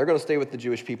 They're going to stay with the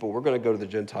Jewish people. We're going to go to the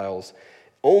Gentiles.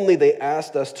 Only they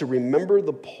asked us to remember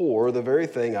the poor, the very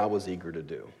thing I was eager to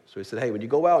do. So he said, hey, when you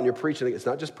go out and you're preaching, it's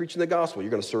not just preaching the gospel.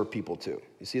 You're going to serve people too.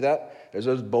 You see that? There's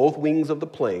those both wings of the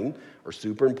plane are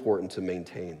super important to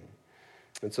maintain.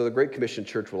 And so the Great Commission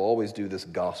Church will always do this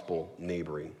gospel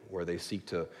neighboring, where they seek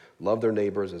to love their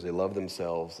neighbors as they love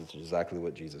themselves. It's exactly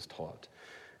what Jesus taught.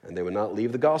 And they would not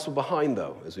leave the gospel behind,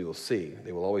 though, as we will see.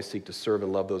 They will always seek to serve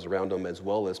and love those around them as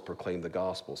well as proclaim the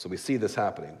gospel. So we see this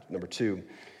happening. Number 2,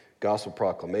 gospel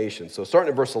proclamation. So starting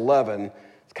at verse 11,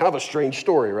 it's kind of a strange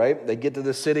story, right? They get to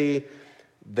the city.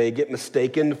 They get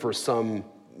mistaken for some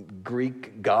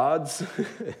Greek gods.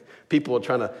 People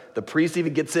are the priest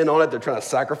even gets in on it. They're trying to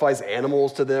sacrifice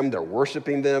animals to them. They're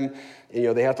worshiping them.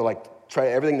 And, they have to try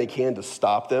everything they can to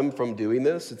stop them from doing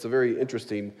this. It's a very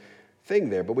interesting thing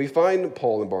there. But we find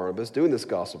Paul and Barnabas doing this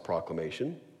gospel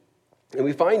proclamation. And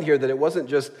we find here that it wasn't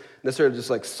just necessarily just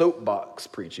like soapbox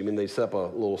preaching. I mean, they set up a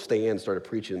little stand and started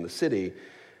preaching in the city.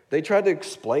 They tried to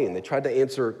explain. They tried to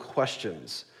answer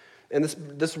questions. And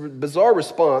this bizarre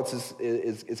response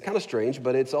is kind of strange,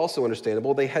 but it's also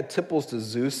understandable. They had temples to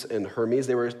Zeus and Hermes.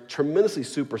 They were tremendously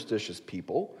superstitious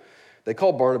people. They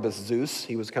called Barnabas Zeus.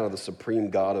 He was kind of the supreme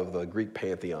god of the Greek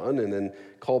pantheon, and then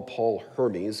called Paul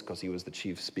Hermes because he was the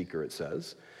chief speaker, it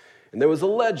says. And there was a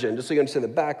legend, just so you understand the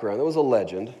background, there was a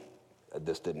legend,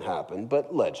 this didn't happen,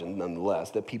 but legend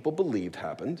nonetheless, that people believed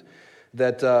happened,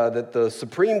 that the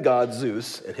supreme god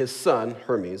Zeus and his son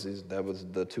Hermes, that was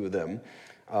the two of them,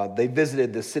 they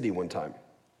visited this city one time.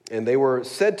 And they were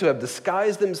said to have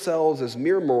disguised themselves as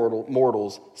mere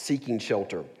mortals seeking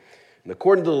shelter. And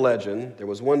according to the legend, there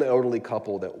was one elderly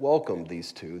couple that welcomed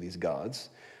these gods.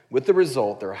 With the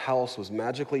result, their house was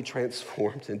magically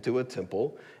transformed into a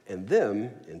temple and them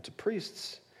into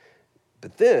priests.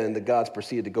 But then the gods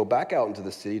proceeded to go back out into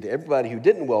the city to everybody who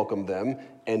didn't welcome them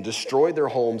and destroyed their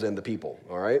homes and the people,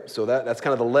 all right? So that's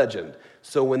kind of the legend.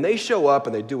 So when they show up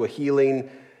and they do a healing,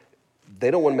 they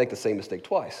don't want to make the same mistake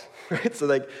twice, right? So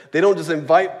they don't just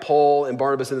invite Paul and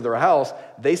Barnabas into their house.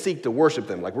 They seek to worship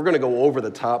them. We're going to go over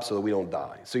the top so that we don't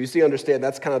die. So you understand,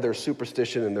 that's kind of their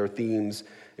superstition and their themes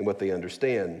and what they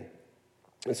understand.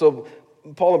 And so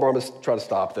Paul and Barnabas try to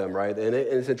stop them, right? And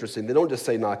it's interesting. They don't just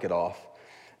say, knock it off.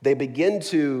 They begin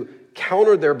to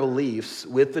counter their beliefs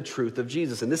with the truth of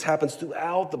Jesus. And this happens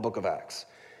throughout the book of Acts.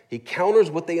 He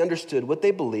counters what they understood, what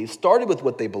they believed, started with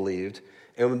what they believed,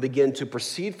 and would begin to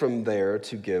proceed from there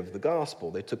to give the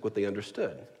gospel. They took what they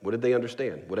understood. What did they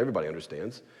understand? What everybody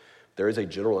understands. There is a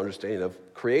general understanding of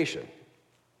creation.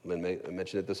 I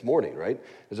mentioned it this morning, right?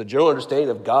 There's a general understanding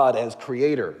of God as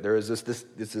creator. There is this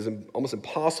is almost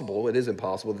impossible. It is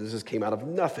impossible. This just came out of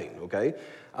nothing, okay?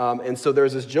 And so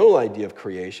there's this general idea of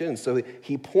creation. And so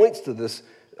he points to this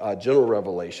general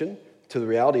revelation, to the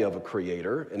reality of a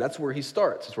creator, and that's where he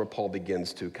starts. That's where Paul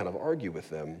begins to kind of argue with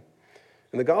them.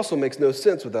 And the gospel makes no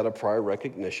sense without a prior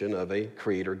recognition of a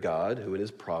creator God who in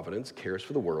his providence cares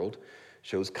for the world,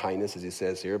 shows kindness, as he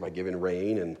says here, by giving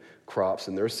rain and crops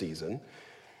in their season.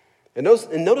 And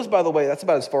notice, by the way, that's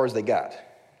about as far as they got. Do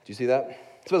you see that?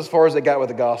 That's about as far as they got with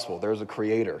the gospel. There's a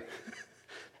creator.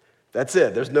 That's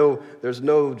it. There's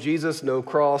no Jesus, no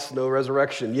cross, no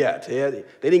resurrection yet. They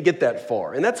didn't get that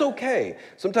far. And that's okay.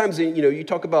 Sometimes, you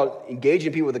talk about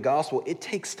engaging people with the gospel, it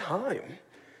takes time.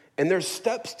 And there's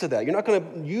steps to that. You're not going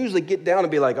to usually get down and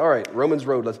be like, all right, Romans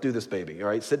Road, let's do this, baby. All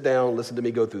right, sit down, listen to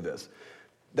me go through this.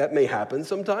 That may happen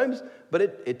sometimes, but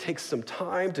it takes some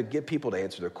time to get people to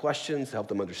answer their questions, to help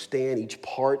them understand each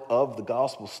part of the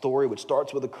gospel story, which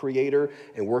starts with the Creator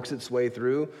and works its way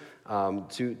through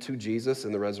to Jesus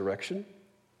and the resurrection.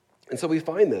 And so we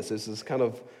find this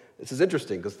is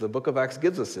interesting because the book of Acts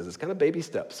gives us this. It's kind of baby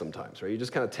steps sometimes, right? You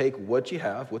just kind of take what you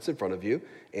have, what's in front of you,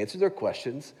 answer their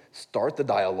questions, start the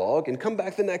dialogue, and come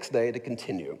back the next day to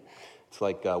continue. It's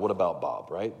like, what about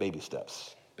Bob, right? Baby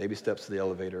steps. Baby steps to the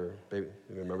elevator. Baby,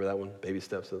 you remember that one? Baby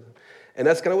steps. And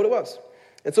that's kind of what it was.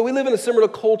 And so we live in a similar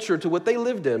culture to what they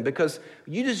lived in because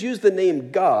you just use the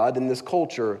name God in this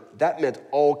culture, that meant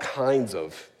all kinds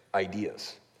of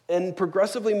ideas. And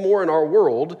progressively more in our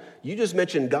world, you just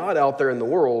mentioned God out there in the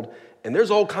world, and there's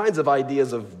all kinds of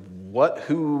ideas of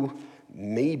who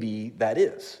maybe that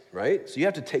is, right? So you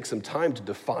have to take some time to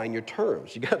define your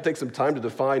terms. You got to take some time to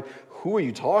define who are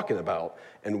you talking about,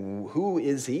 and who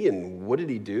is he, and what did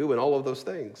he do, and all of those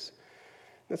things.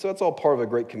 And so that's all part of a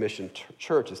Great Commission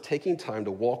church, is taking time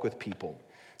to walk with people.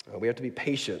 We have to be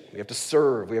patient. We have to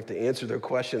serve. We have to answer their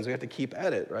questions. We have to keep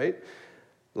at it, right?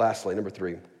 Lastly, number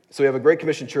 3. So we have a Great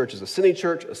Commission church as a sending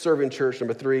church, a serving church.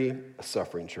 Number 3, a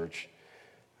suffering church.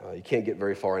 You can't get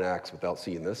very far in Acts without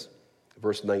seeing this.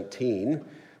 Verse 19,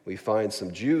 we find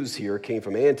some Jews here came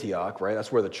from Antioch, right?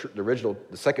 That's where the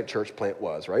second church plant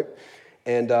was, right?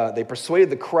 And they persuaded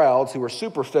the crowds who were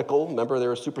super fickle. Remember, they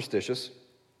were superstitious.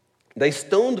 They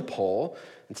stoned Paul.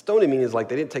 And stoning means like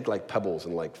they didn't take like pebbles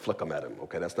and like flick them at him.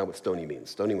 Okay, that's not what stoning means.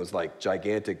 Stoning was like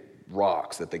gigantic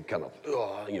rocks that they kind of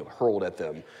hurled at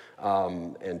them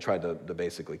and tried to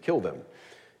basically kill them.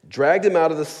 Dragged him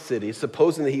out of the city,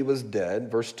 supposing that he was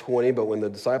dead. Verse 20, but when the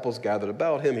disciples gathered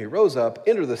about him, he rose up,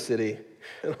 entered the city,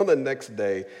 and on the next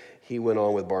day, he went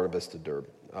on with Barnabas to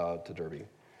Derbe.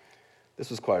 This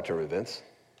was quite a turn of events.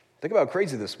 Think about how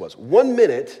crazy this was. 1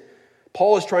 minute,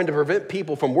 Paul is trying to prevent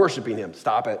people from worshiping him.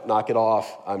 Stop it, knock it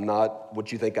off. I'm not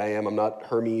what you think I am. I'm not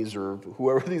Hermes or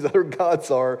whoever these other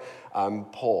gods are. I'm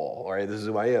Paul, all right? This is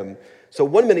who I am. So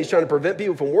 1 minute, he's trying to prevent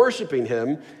people from worshiping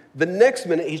him. The next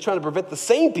minute, he's trying to prevent the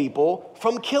same people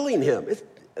from killing him.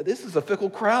 This is a fickle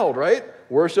crowd, right?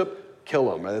 Worship,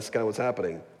 kill him, right? That's kind of what's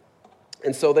happening.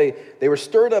 And so they were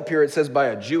stirred up here, it says, by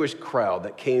a Jewish crowd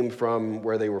that came from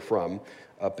where they were from,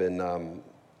 up in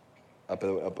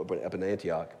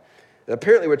Antioch. And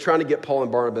apparently we're trying to get Paul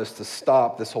and Barnabas to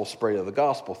stop this whole spreading of the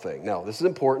gospel thing. Now, this is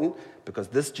important because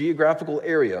this geographical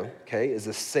area, okay, is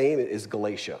the same as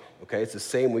Galatia, okay? It's the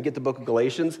same. When we get the book of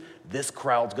Galatians, this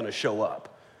crowd's going to show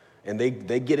up. And they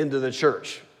get into the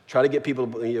church, try to get people,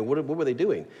 what were they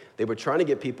doing? They were trying to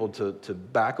get people to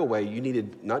back away. You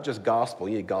needed not just gospel,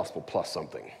 you need gospel plus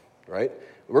something, right?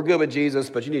 We're good with Jesus,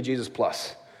 but you need Jesus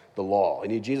plus the law. You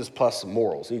need Jesus plus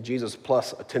morals. You need Jesus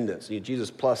plus attendance. You need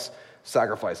Jesus plus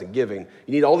sacrifice and giving.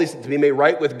 You need all these to be made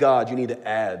right with God. You need to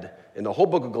add. And the whole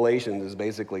book of Galatians is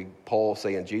basically Paul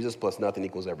saying Jesus plus nothing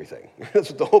equals everything. That's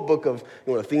what the whole book of,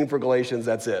 a theme for Galatians,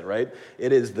 that's it, right?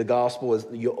 It is the gospel is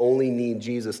you only need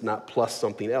Jesus, not plus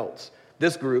something else.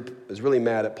 This group is really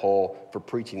mad at Paul for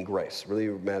preaching grace, really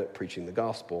mad at preaching the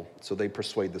gospel. So they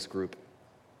persuade this group.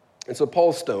 And so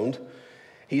Paul's stoned.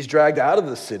 He's dragged out of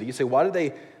the city. You say, why'd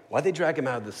they drag him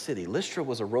out of the city? Lystra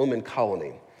was a Roman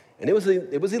colony. And it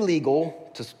was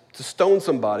illegal to stone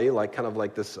somebody, like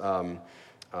this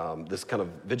this kind of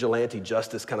vigilante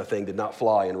justice kind of thing did not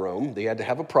fly in Rome. They had to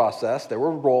have a process. There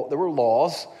were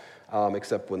laws,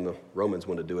 except when the Romans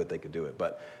wanted to do it, they could do it.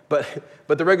 But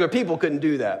the regular people couldn't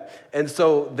do that. And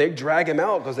so they drag him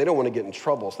out because they don't want to get in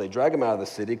trouble. So they drag him out of the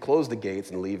city, close the gates,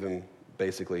 and leave him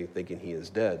basically thinking he is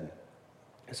dead.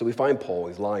 And so we find Paul.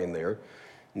 He's lying there.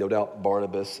 No doubt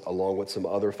Barnabas, along with some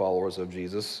other followers of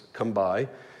Jesus, come by.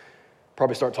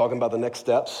 Probably start talking about the next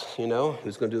steps, who's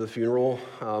going to do the funeral,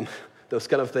 those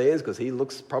kind of things, because he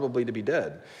looks probably to be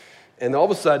dead. And all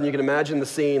of a sudden, you can imagine the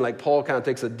scene, like Paul kind of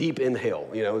takes a deep inhale.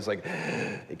 It's like,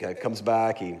 he kind of comes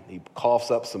back, he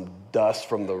coughs up some dust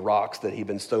from the rocks that he'd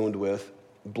been stoned with,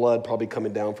 blood probably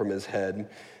coming down from his head.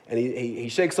 And he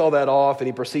shakes all that off, and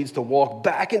he proceeds to walk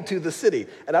back into the city.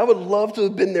 And I would love to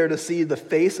have been there to see the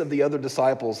face of the other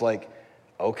disciples, like,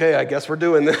 okay, I guess we're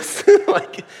doing this.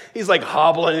 He's like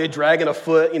hobbling, dragging a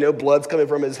foot, blood's coming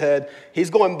from his head. He's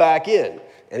going back in,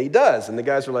 and he does. And the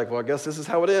guys are like, well, I guess this is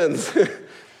how it ends.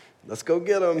 Let's go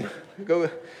get him.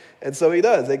 And so he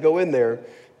does. They go in there.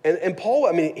 And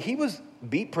Paul, he was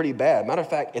beat pretty bad. Matter of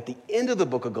fact, at the end of the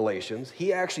book of Galatians,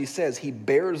 he actually says he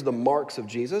bears the marks of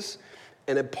Jesus.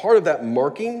 And a part of that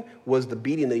marking was the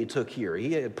beating that he took here.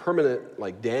 He had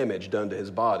permanent damage done to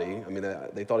his body.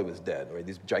 They thought he was dead. Right?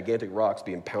 These gigantic rocks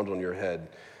being pounded on your head.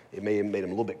 It may have made him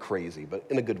a little bit crazy, but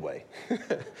in a good way,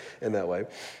 in that way.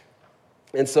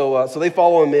 And so they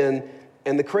follow him in,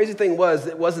 and the crazy thing was,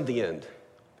 it wasn't the end.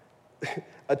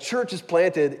 A church is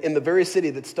planted in the very city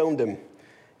that stoned him,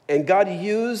 and God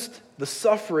used the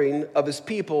suffering of his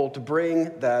people to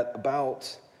bring that about.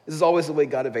 This is always the way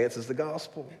God advances the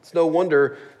gospel. It's no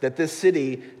wonder that this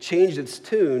city changed its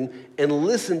tune and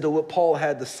listened to what Paul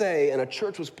had to say, and a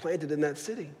church was planted in that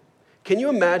city. Can you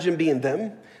imagine being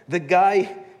them? The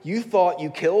guy you thought you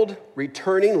killed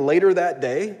returning later that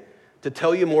day to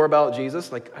tell you more about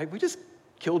Jesus? Like, we just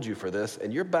killed you for this,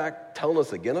 and you're back telling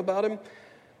us again about him?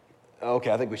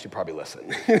 Okay, I think we should probably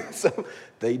listen. So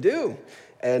they do.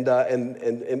 And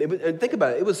think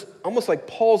about it. It was almost like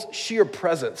Paul's sheer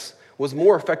presence was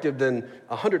more effective than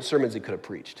 100 sermons he could have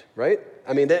preached, right?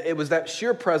 I mean, it was that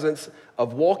sheer presence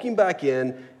of walking back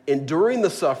in, enduring the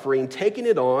suffering, taking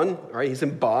it on, right? He's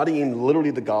embodying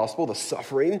literally the gospel, the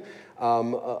suffering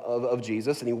of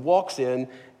Jesus, and he walks in,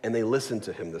 and they listen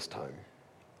to him this time.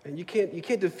 And you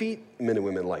can't defeat men and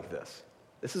women like this.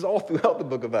 This is all throughout the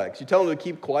book of Acts. You tell them to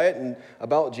keep quiet and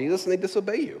about Jesus, and they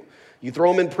disobey you. You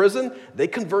throw them in prison, they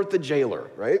convert the jailer,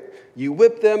 right? You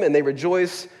whip them, and they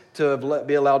rejoice to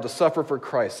be allowed to suffer for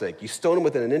Christ's sake. You stone them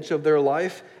within an inch of their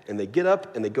life, and they get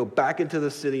up, and they go back into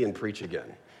the city and preach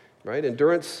again, right?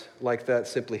 Endurance like that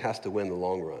simply has to win the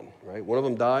long run, right? One of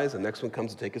them dies, the next one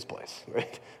comes to take his place,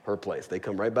 right? Her place. They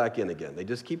come right back in again. They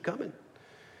just keep coming.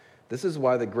 This is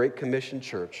why the Great Commission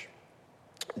Church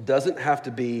doesn't have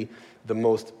to be the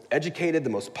most educated, the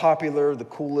most popular, the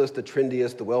coolest, the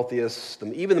trendiest, the wealthiest,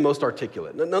 even the most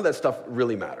articulate. None of that stuff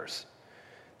really matters.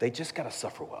 They just got to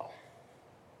suffer well.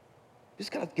 You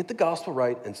just got to get the gospel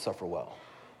right and suffer well.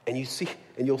 And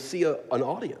you'll see an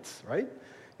audience, right?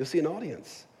 You'll see an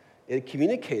audience. It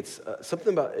communicates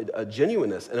something about a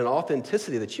genuineness and an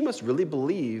authenticity that you must really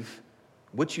believe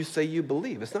what you say you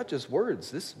believe. It's not just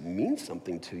words. This means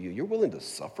something to you. You're willing to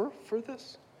suffer for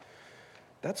this?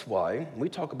 That's why when we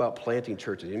talk about planting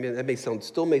churches, I mean, that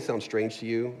still may sound strange to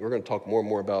you. We're going to talk more and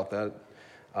more about that.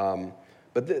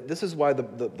 But this is why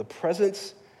the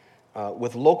presence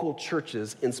with local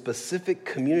churches in specific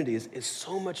communities is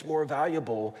so much more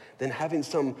valuable than having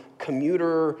some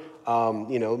commuter,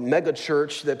 mega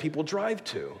church that people drive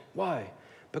to. Why?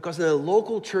 Because in a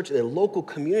local church, in a local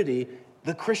community,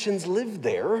 the Christians live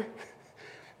there.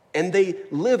 And they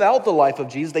live out the life of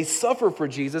Jesus. They suffer for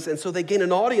Jesus. And so they gain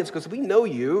an audience because we know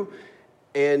you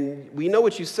and we know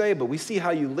what you say, but we see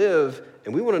how you live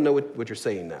and we want to know what you're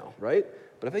saying now, right?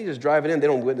 But if they just drive it in, they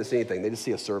don't witness anything. They just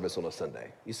see a service on a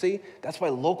Sunday. You see? That's why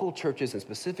local churches in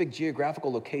specific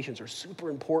geographical locations are super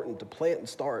important to plant and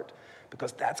start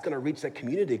because that's going to reach that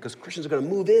community because Christians are going to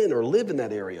move in or live in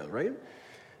that area, right?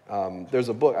 There's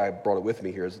a book, I brought it with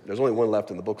me here. There's only one left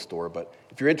in the bookstore, but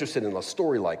if you're interested in a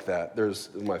story like that, there's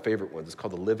one of my favorite ones. It's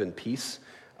called The Live in Peace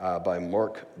by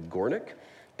Mark Gornick.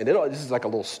 And this is like a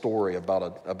little story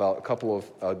about a couple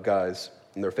of guys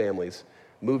and their families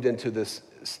moved into this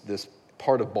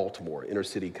part of Baltimore, inner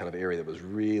city kind of area that was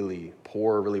really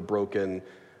poor, really broken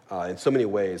in so many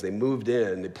ways. They moved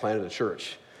in, they planted a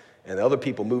church, and the other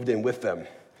people moved in with them.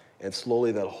 And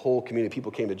slowly that whole community,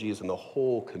 people came to Jesus and the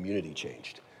whole community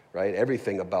changed. Right?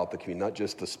 Everything about the community, not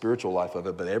just the spiritual life of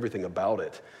it, but everything about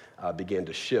it began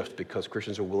to shift because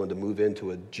Christians are willing to move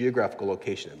into a geographical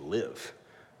location and live,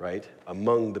 right?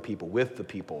 Among the people, with the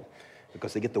people,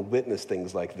 because they get to witness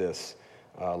things like this,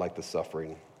 like the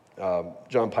suffering.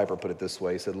 John Piper put it this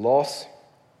way. He said, loss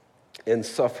and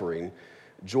suffering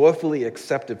joyfully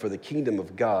accepted for the kingdom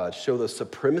of God show the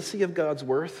supremacy of God's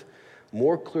worth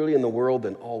more clearly in the world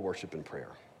than all worship and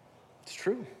prayer. It's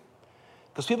true.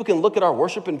 Because people can look at our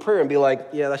worship and prayer and be like,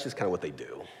 yeah, that's just kind of what they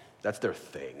do. That's their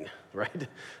thing, right?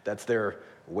 That's their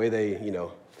way they,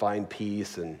 find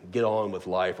peace and get on with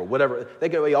life or whatever. They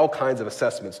can make all kinds of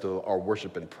assessments to our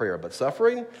worship and prayer. But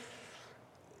suffering,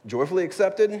 joyfully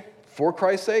accepted for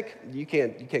Christ's sake, you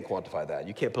can't quantify that.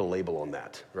 You can't put a label on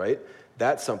that, right?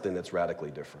 That's something that's radically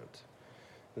different.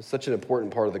 It's such an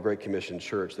important part of the Great Commission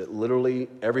Church that literally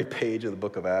every page of the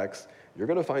book of Acts, you're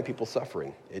going to find people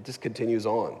suffering. It just continues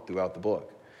on throughout the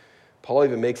book. Paul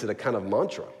even makes it a kind of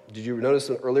mantra. Did you notice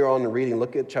earlier on in the reading,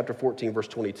 look at chapter 14, verse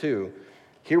 22.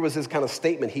 Here was his kind of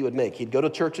statement he would make. He'd go to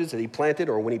churches that he planted,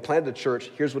 or when he planted a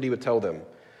church, here's what he would tell them.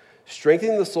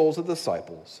 Strengthening the souls of the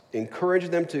disciples, encourage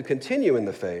them to continue in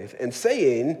the faith, and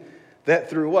saying that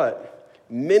through what?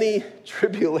 Many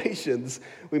tribulations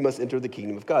we must enter the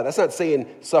kingdom of God. That's not saying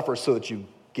suffer so that you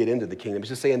get into the kingdom. It's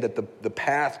just saying that the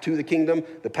path to the kingdom,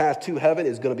 the path to heaven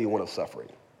is going to be one of suffering.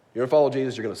 You're going to follow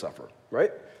Jesus, you're going to suffer,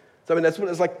 right? So, that's what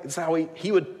it's like. It's how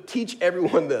he would teach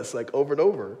everyone this, like over and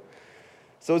over.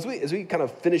 So as we kind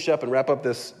of finish up and wrap up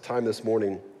this time this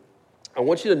morning, I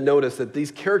want you to notice that these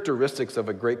characteristics of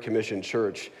a Great Commission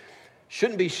church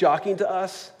shouldn't be shocking to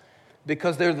us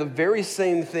because they're the very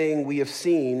same thing we have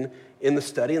seen in the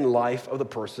study and life of the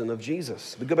person of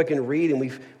Jesus. We go back and read, and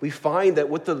we find that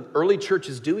what the early church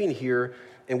is doing here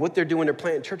and what they're doing, they're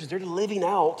planting churches, they're living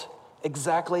out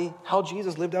exactly how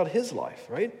Jesus lived out his life,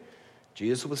 right?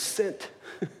 Jesus was sent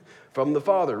from the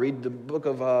Father. Read the book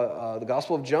of the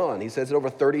Gospel of John. He says it over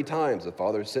 30 times. The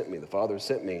Father sent me, the Father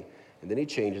sent me. And then he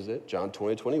changes it, John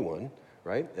 20:21,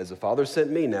 right? As the Father sent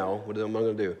me now, what am I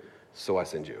going to do? So I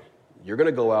send you. You're going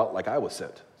to go out like I was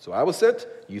sent. So I was sent.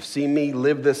 You've seen me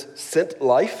live this sent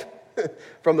life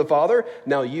from the Father.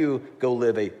 Now you go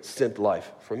live a sent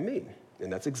life from me.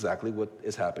 And that's exactly what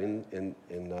is happening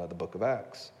in the book of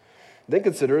Acts. Then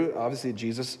consider, obviously,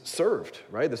 Jesus served,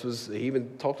 right? He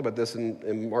even talked about this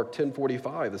in Mark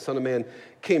 10:45. The Son of Man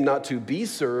came not to be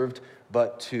served,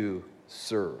 but to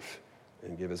serve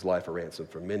and give his life a ransom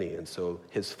for many. And so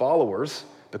his followers,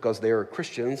 because they are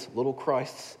Christians, little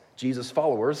Christs, Jesus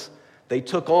followers, they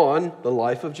took on the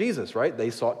life of Jesus, right?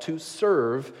 They sought to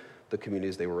serve the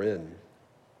communities they were in.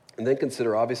 And then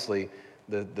consider, obviously,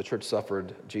 the church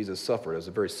suffered, Jesus suffered as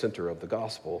the very center of the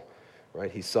gospel,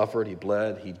 right? He suffered, he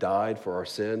bled, he died for our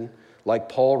sin. Like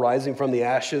Paul rising from the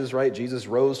ashes, right? Jesus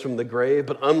rose from the grave,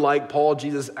 but unlike Paul,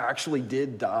 Jesus actually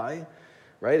did die,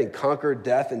 right? And conquered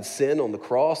death and sin on the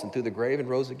cross and through the grave and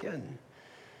rose again.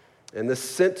 And this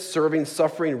sent, serving,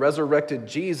 suffering, resurrected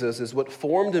Jesus is what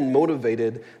formed and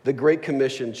motivated the Great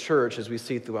Commission church as we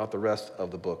see throughout the rest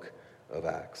of the book of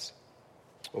Acts.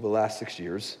 Over the last 6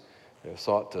 years, I have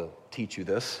sought to teach you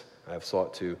this. I have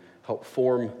sought to help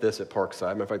form this at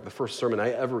Parkside. Matter of fact, the first sermon I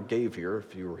ever gave here,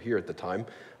 if you were here at the time,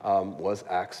 was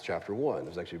Acts chapter 1. It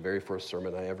was actually the very first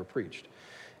sermon I ever preached.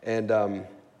 And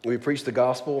we preached the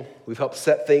gospel. We've helped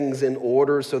set things in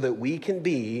order so that we can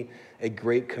be a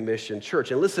Great Commission church.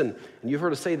 And listen, and you've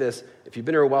heard us say this, if you've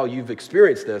been here a while, you've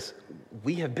experienced this.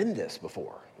 We have been this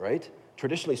before, right?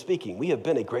 Traditionally speaking, we have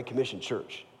been a Great Commission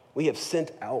church. We have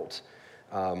sent out.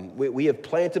 We have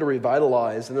planted or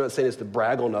revitalized, and I'm not saying this to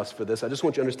brag on us for this. I just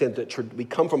want you to understand that we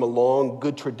come from a long,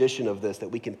 good tradition of this that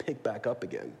we can pick back up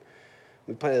again.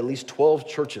 We planted at least 12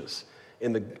 churches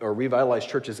or revitalized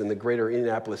churches in the greater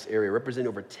Indianapolis area, representing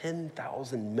over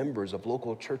 10,000 members of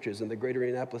local churches in the greater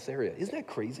Indianapolis area. Isn't that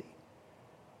crazy?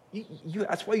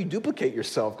 That's why you duplicate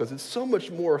yourself, because it's so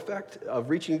much more effect of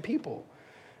reaching people.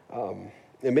 And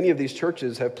many of these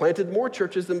churches have planted more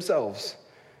churches themselves.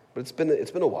 But it's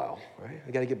been a while, right?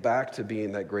 We got to get back to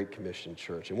being that Great Commission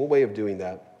church. And one way of doing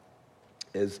that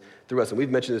is through us. And we've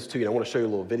mentioned this to you, and I want to show you a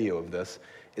little video of this,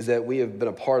 is that we have been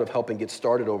a part of helping get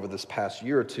started over this past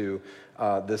year or two,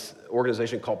 this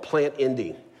organization called Plant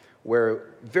Indy, where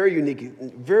very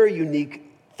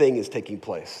unique thing is taking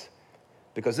place.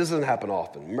 Because this doesn't happen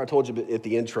often. Remember I told you at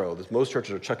the intro that most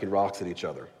churches are chucking rocks at each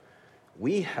other.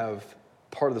 We have,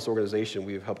 part of this organization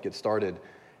we've helped get started,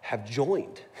 have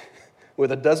joined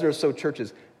with a dozen or so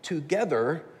churches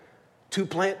together to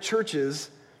plant churches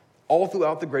all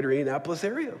throughout the greater Indianapolis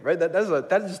area, right? That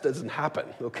just doesn't happen,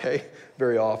 okay,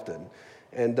 very often.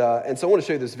 And so I want to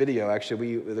show you this video,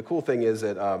 actually. The cool thing is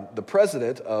that the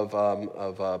president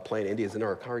of Plant Indy is in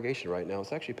our congregation right now.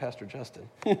 It's actually Pastor Justin.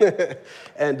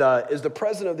 And is the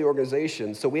president of the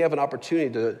organization. So we have an opportunity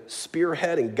to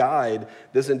spearhead and guide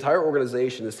this entire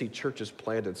organization to see churches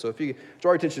planted. So if you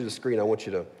draw your attention to the screen, I want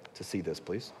you to see this,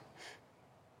 please.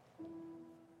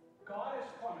 God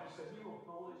has promised that He will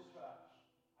build His church,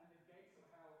 and the gates of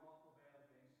hell will not prevail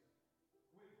against it.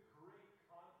 With great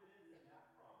confidence in that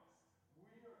promise,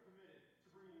 we are committed to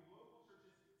bringing local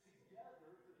churches together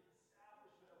for the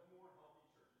establishment of more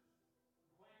healthy churches.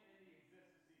 Plant Indy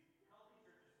exists to see healthy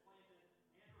churches planted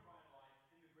and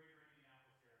revitalized in the greater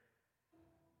Indianapolis area.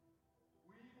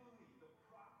 We believe the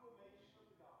proclamation of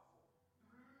the gospel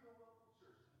through the local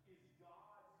church is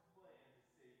God's plan to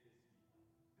save His people.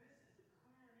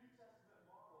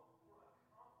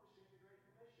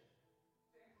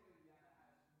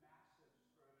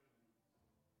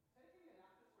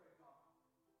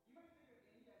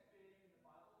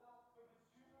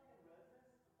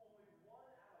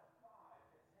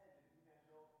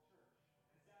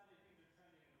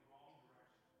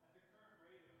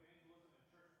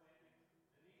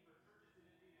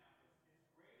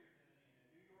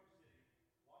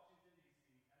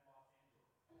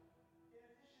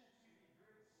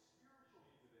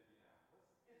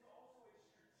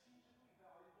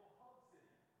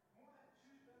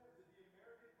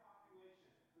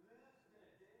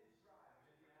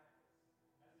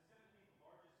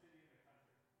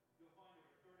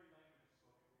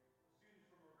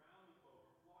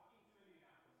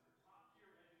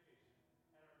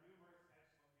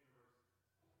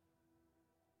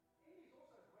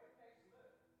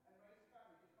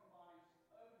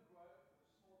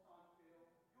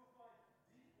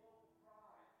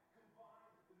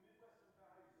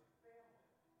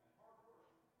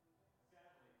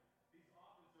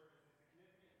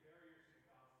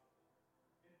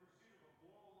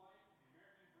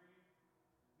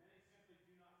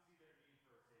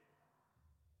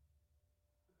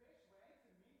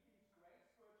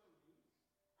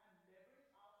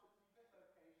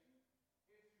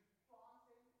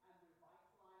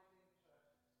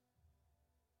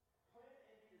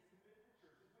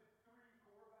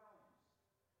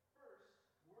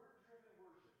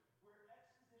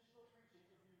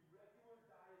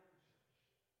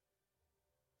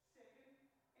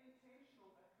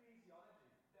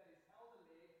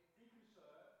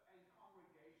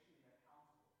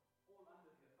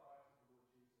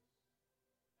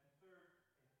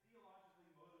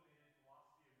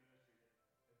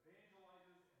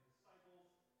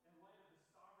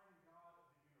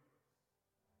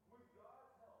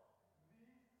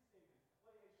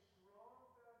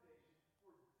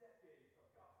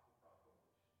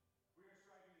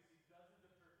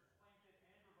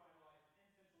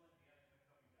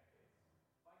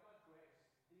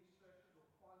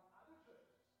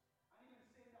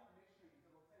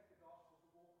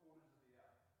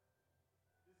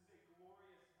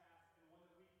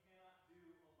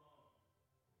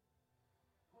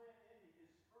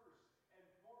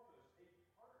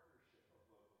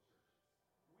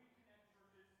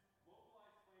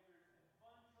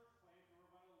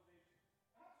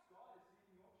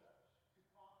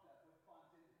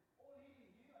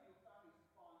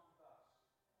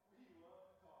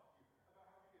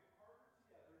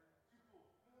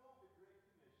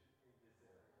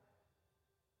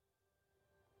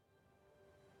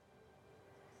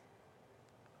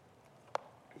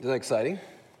 Isn't that exciting?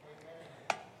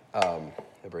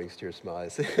 It brings tears to my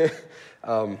eyes.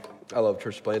 I love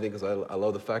church planting because I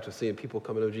love the fact of seeing people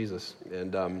come to know Jesus,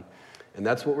 and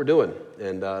that's what we're doing,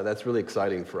 and that's really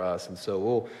exciting for us. And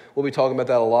so we'll be talking about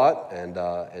that a lot,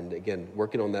 and again,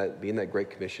 working on that, being that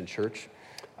Great Commission church.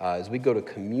 As we go to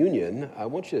communion, I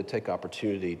want you to take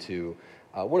opportunity to.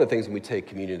 One of the things when we take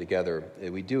communion together,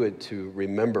 we do it to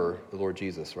remember the Lord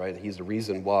Jesus, right? He's the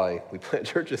reason why we plant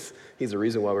churches. He's the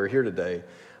reason why we're here today.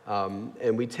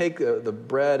 And we take the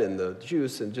bread and the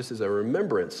juice and just as a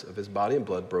remembrance of his body and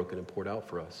blood broken and poured out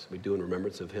for us. We do in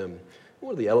remembrance of him.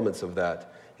 One of the elements of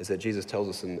that is that Jesus tells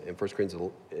us in 1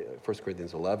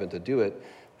 Corinthians 11 to do it,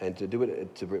 and to do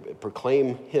it to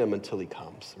proclaim him until he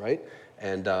comes, right?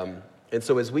 And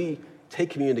so as we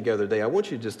take communion together today, I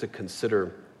want you just to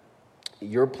consider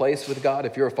your place with God.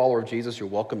 If you're a follower of Jesus, you're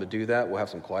welcome to do that. We'll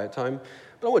have some quiet time.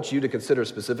 But I want you to consider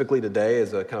specifically today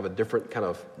as a kind of a different kind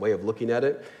of way of looking at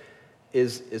it,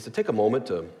 is to take a moment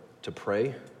to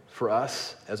pray for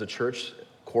us as a church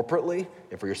corporately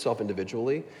and for yourself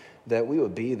individually, that we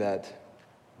would be that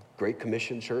Great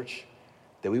Commission church,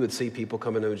 that we would see people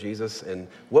come to know Jesus, and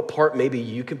what part maybe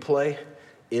you can play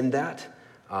in that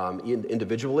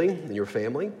individually in your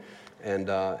family.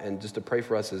 And just to pray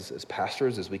for us as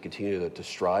pastors as we continue to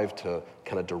strive to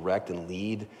kind of direct and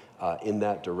lead in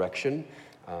that direction.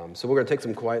 So we're going to take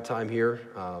some quiet time here,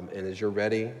 and as you're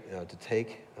ready to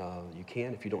take, you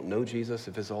can. If you don't know Jesus,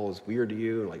 if this all is weird to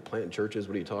you, like planting churches,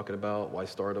 what are you talking about? Why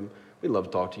start them? We'd love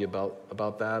to talk to you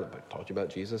about that, talk to you about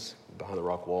Jesus behind the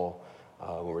rock wall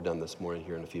when we're done this morning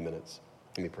here in a few minutes.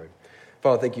 Let me pray.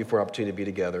 Father, thank you for the opportunity to be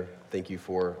together. Thank you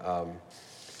for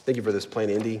this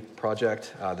Plant Indy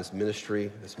project, this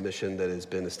ministry, this mission that has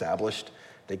been established.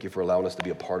 Thank you for allowing us to be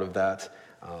a part of that.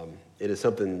 It is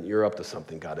something, you're up to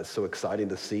something, God. It's so exciting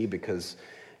to see because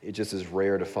it just is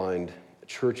rare to find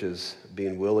churches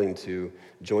being willing to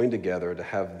join together to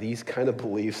have these kind of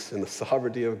beliefs in the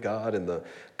sovereignty of God and the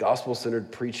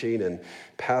gospel-centered preaching and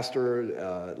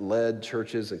pastor-led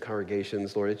churches and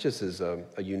congregations. Lord, it just is a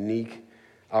unique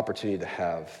opportunity to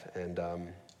have. And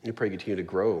we pray continue to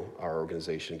grow our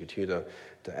organization, continue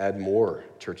to add more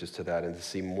churches to that and to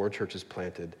see more churches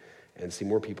planted and see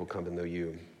more people come to know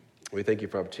you. We thank you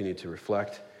for the opportunity to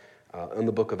reflect on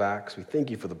the book of Acts. We thank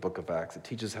you for the book of Acts. It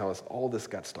teaches how all this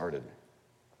got started.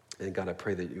 And God, I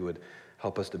pray that you would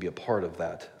help us to be a part of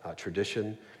that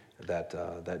tradition,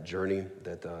 that journey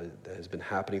that has been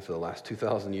happening for the last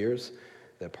 2,000 years,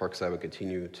 that Parkside would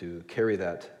continue to carry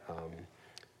that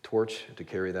torch, to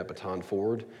carry that baton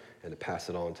forward, and to pass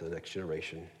it on to the next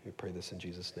generation. We pray this in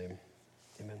Jesus' name.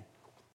 Amen.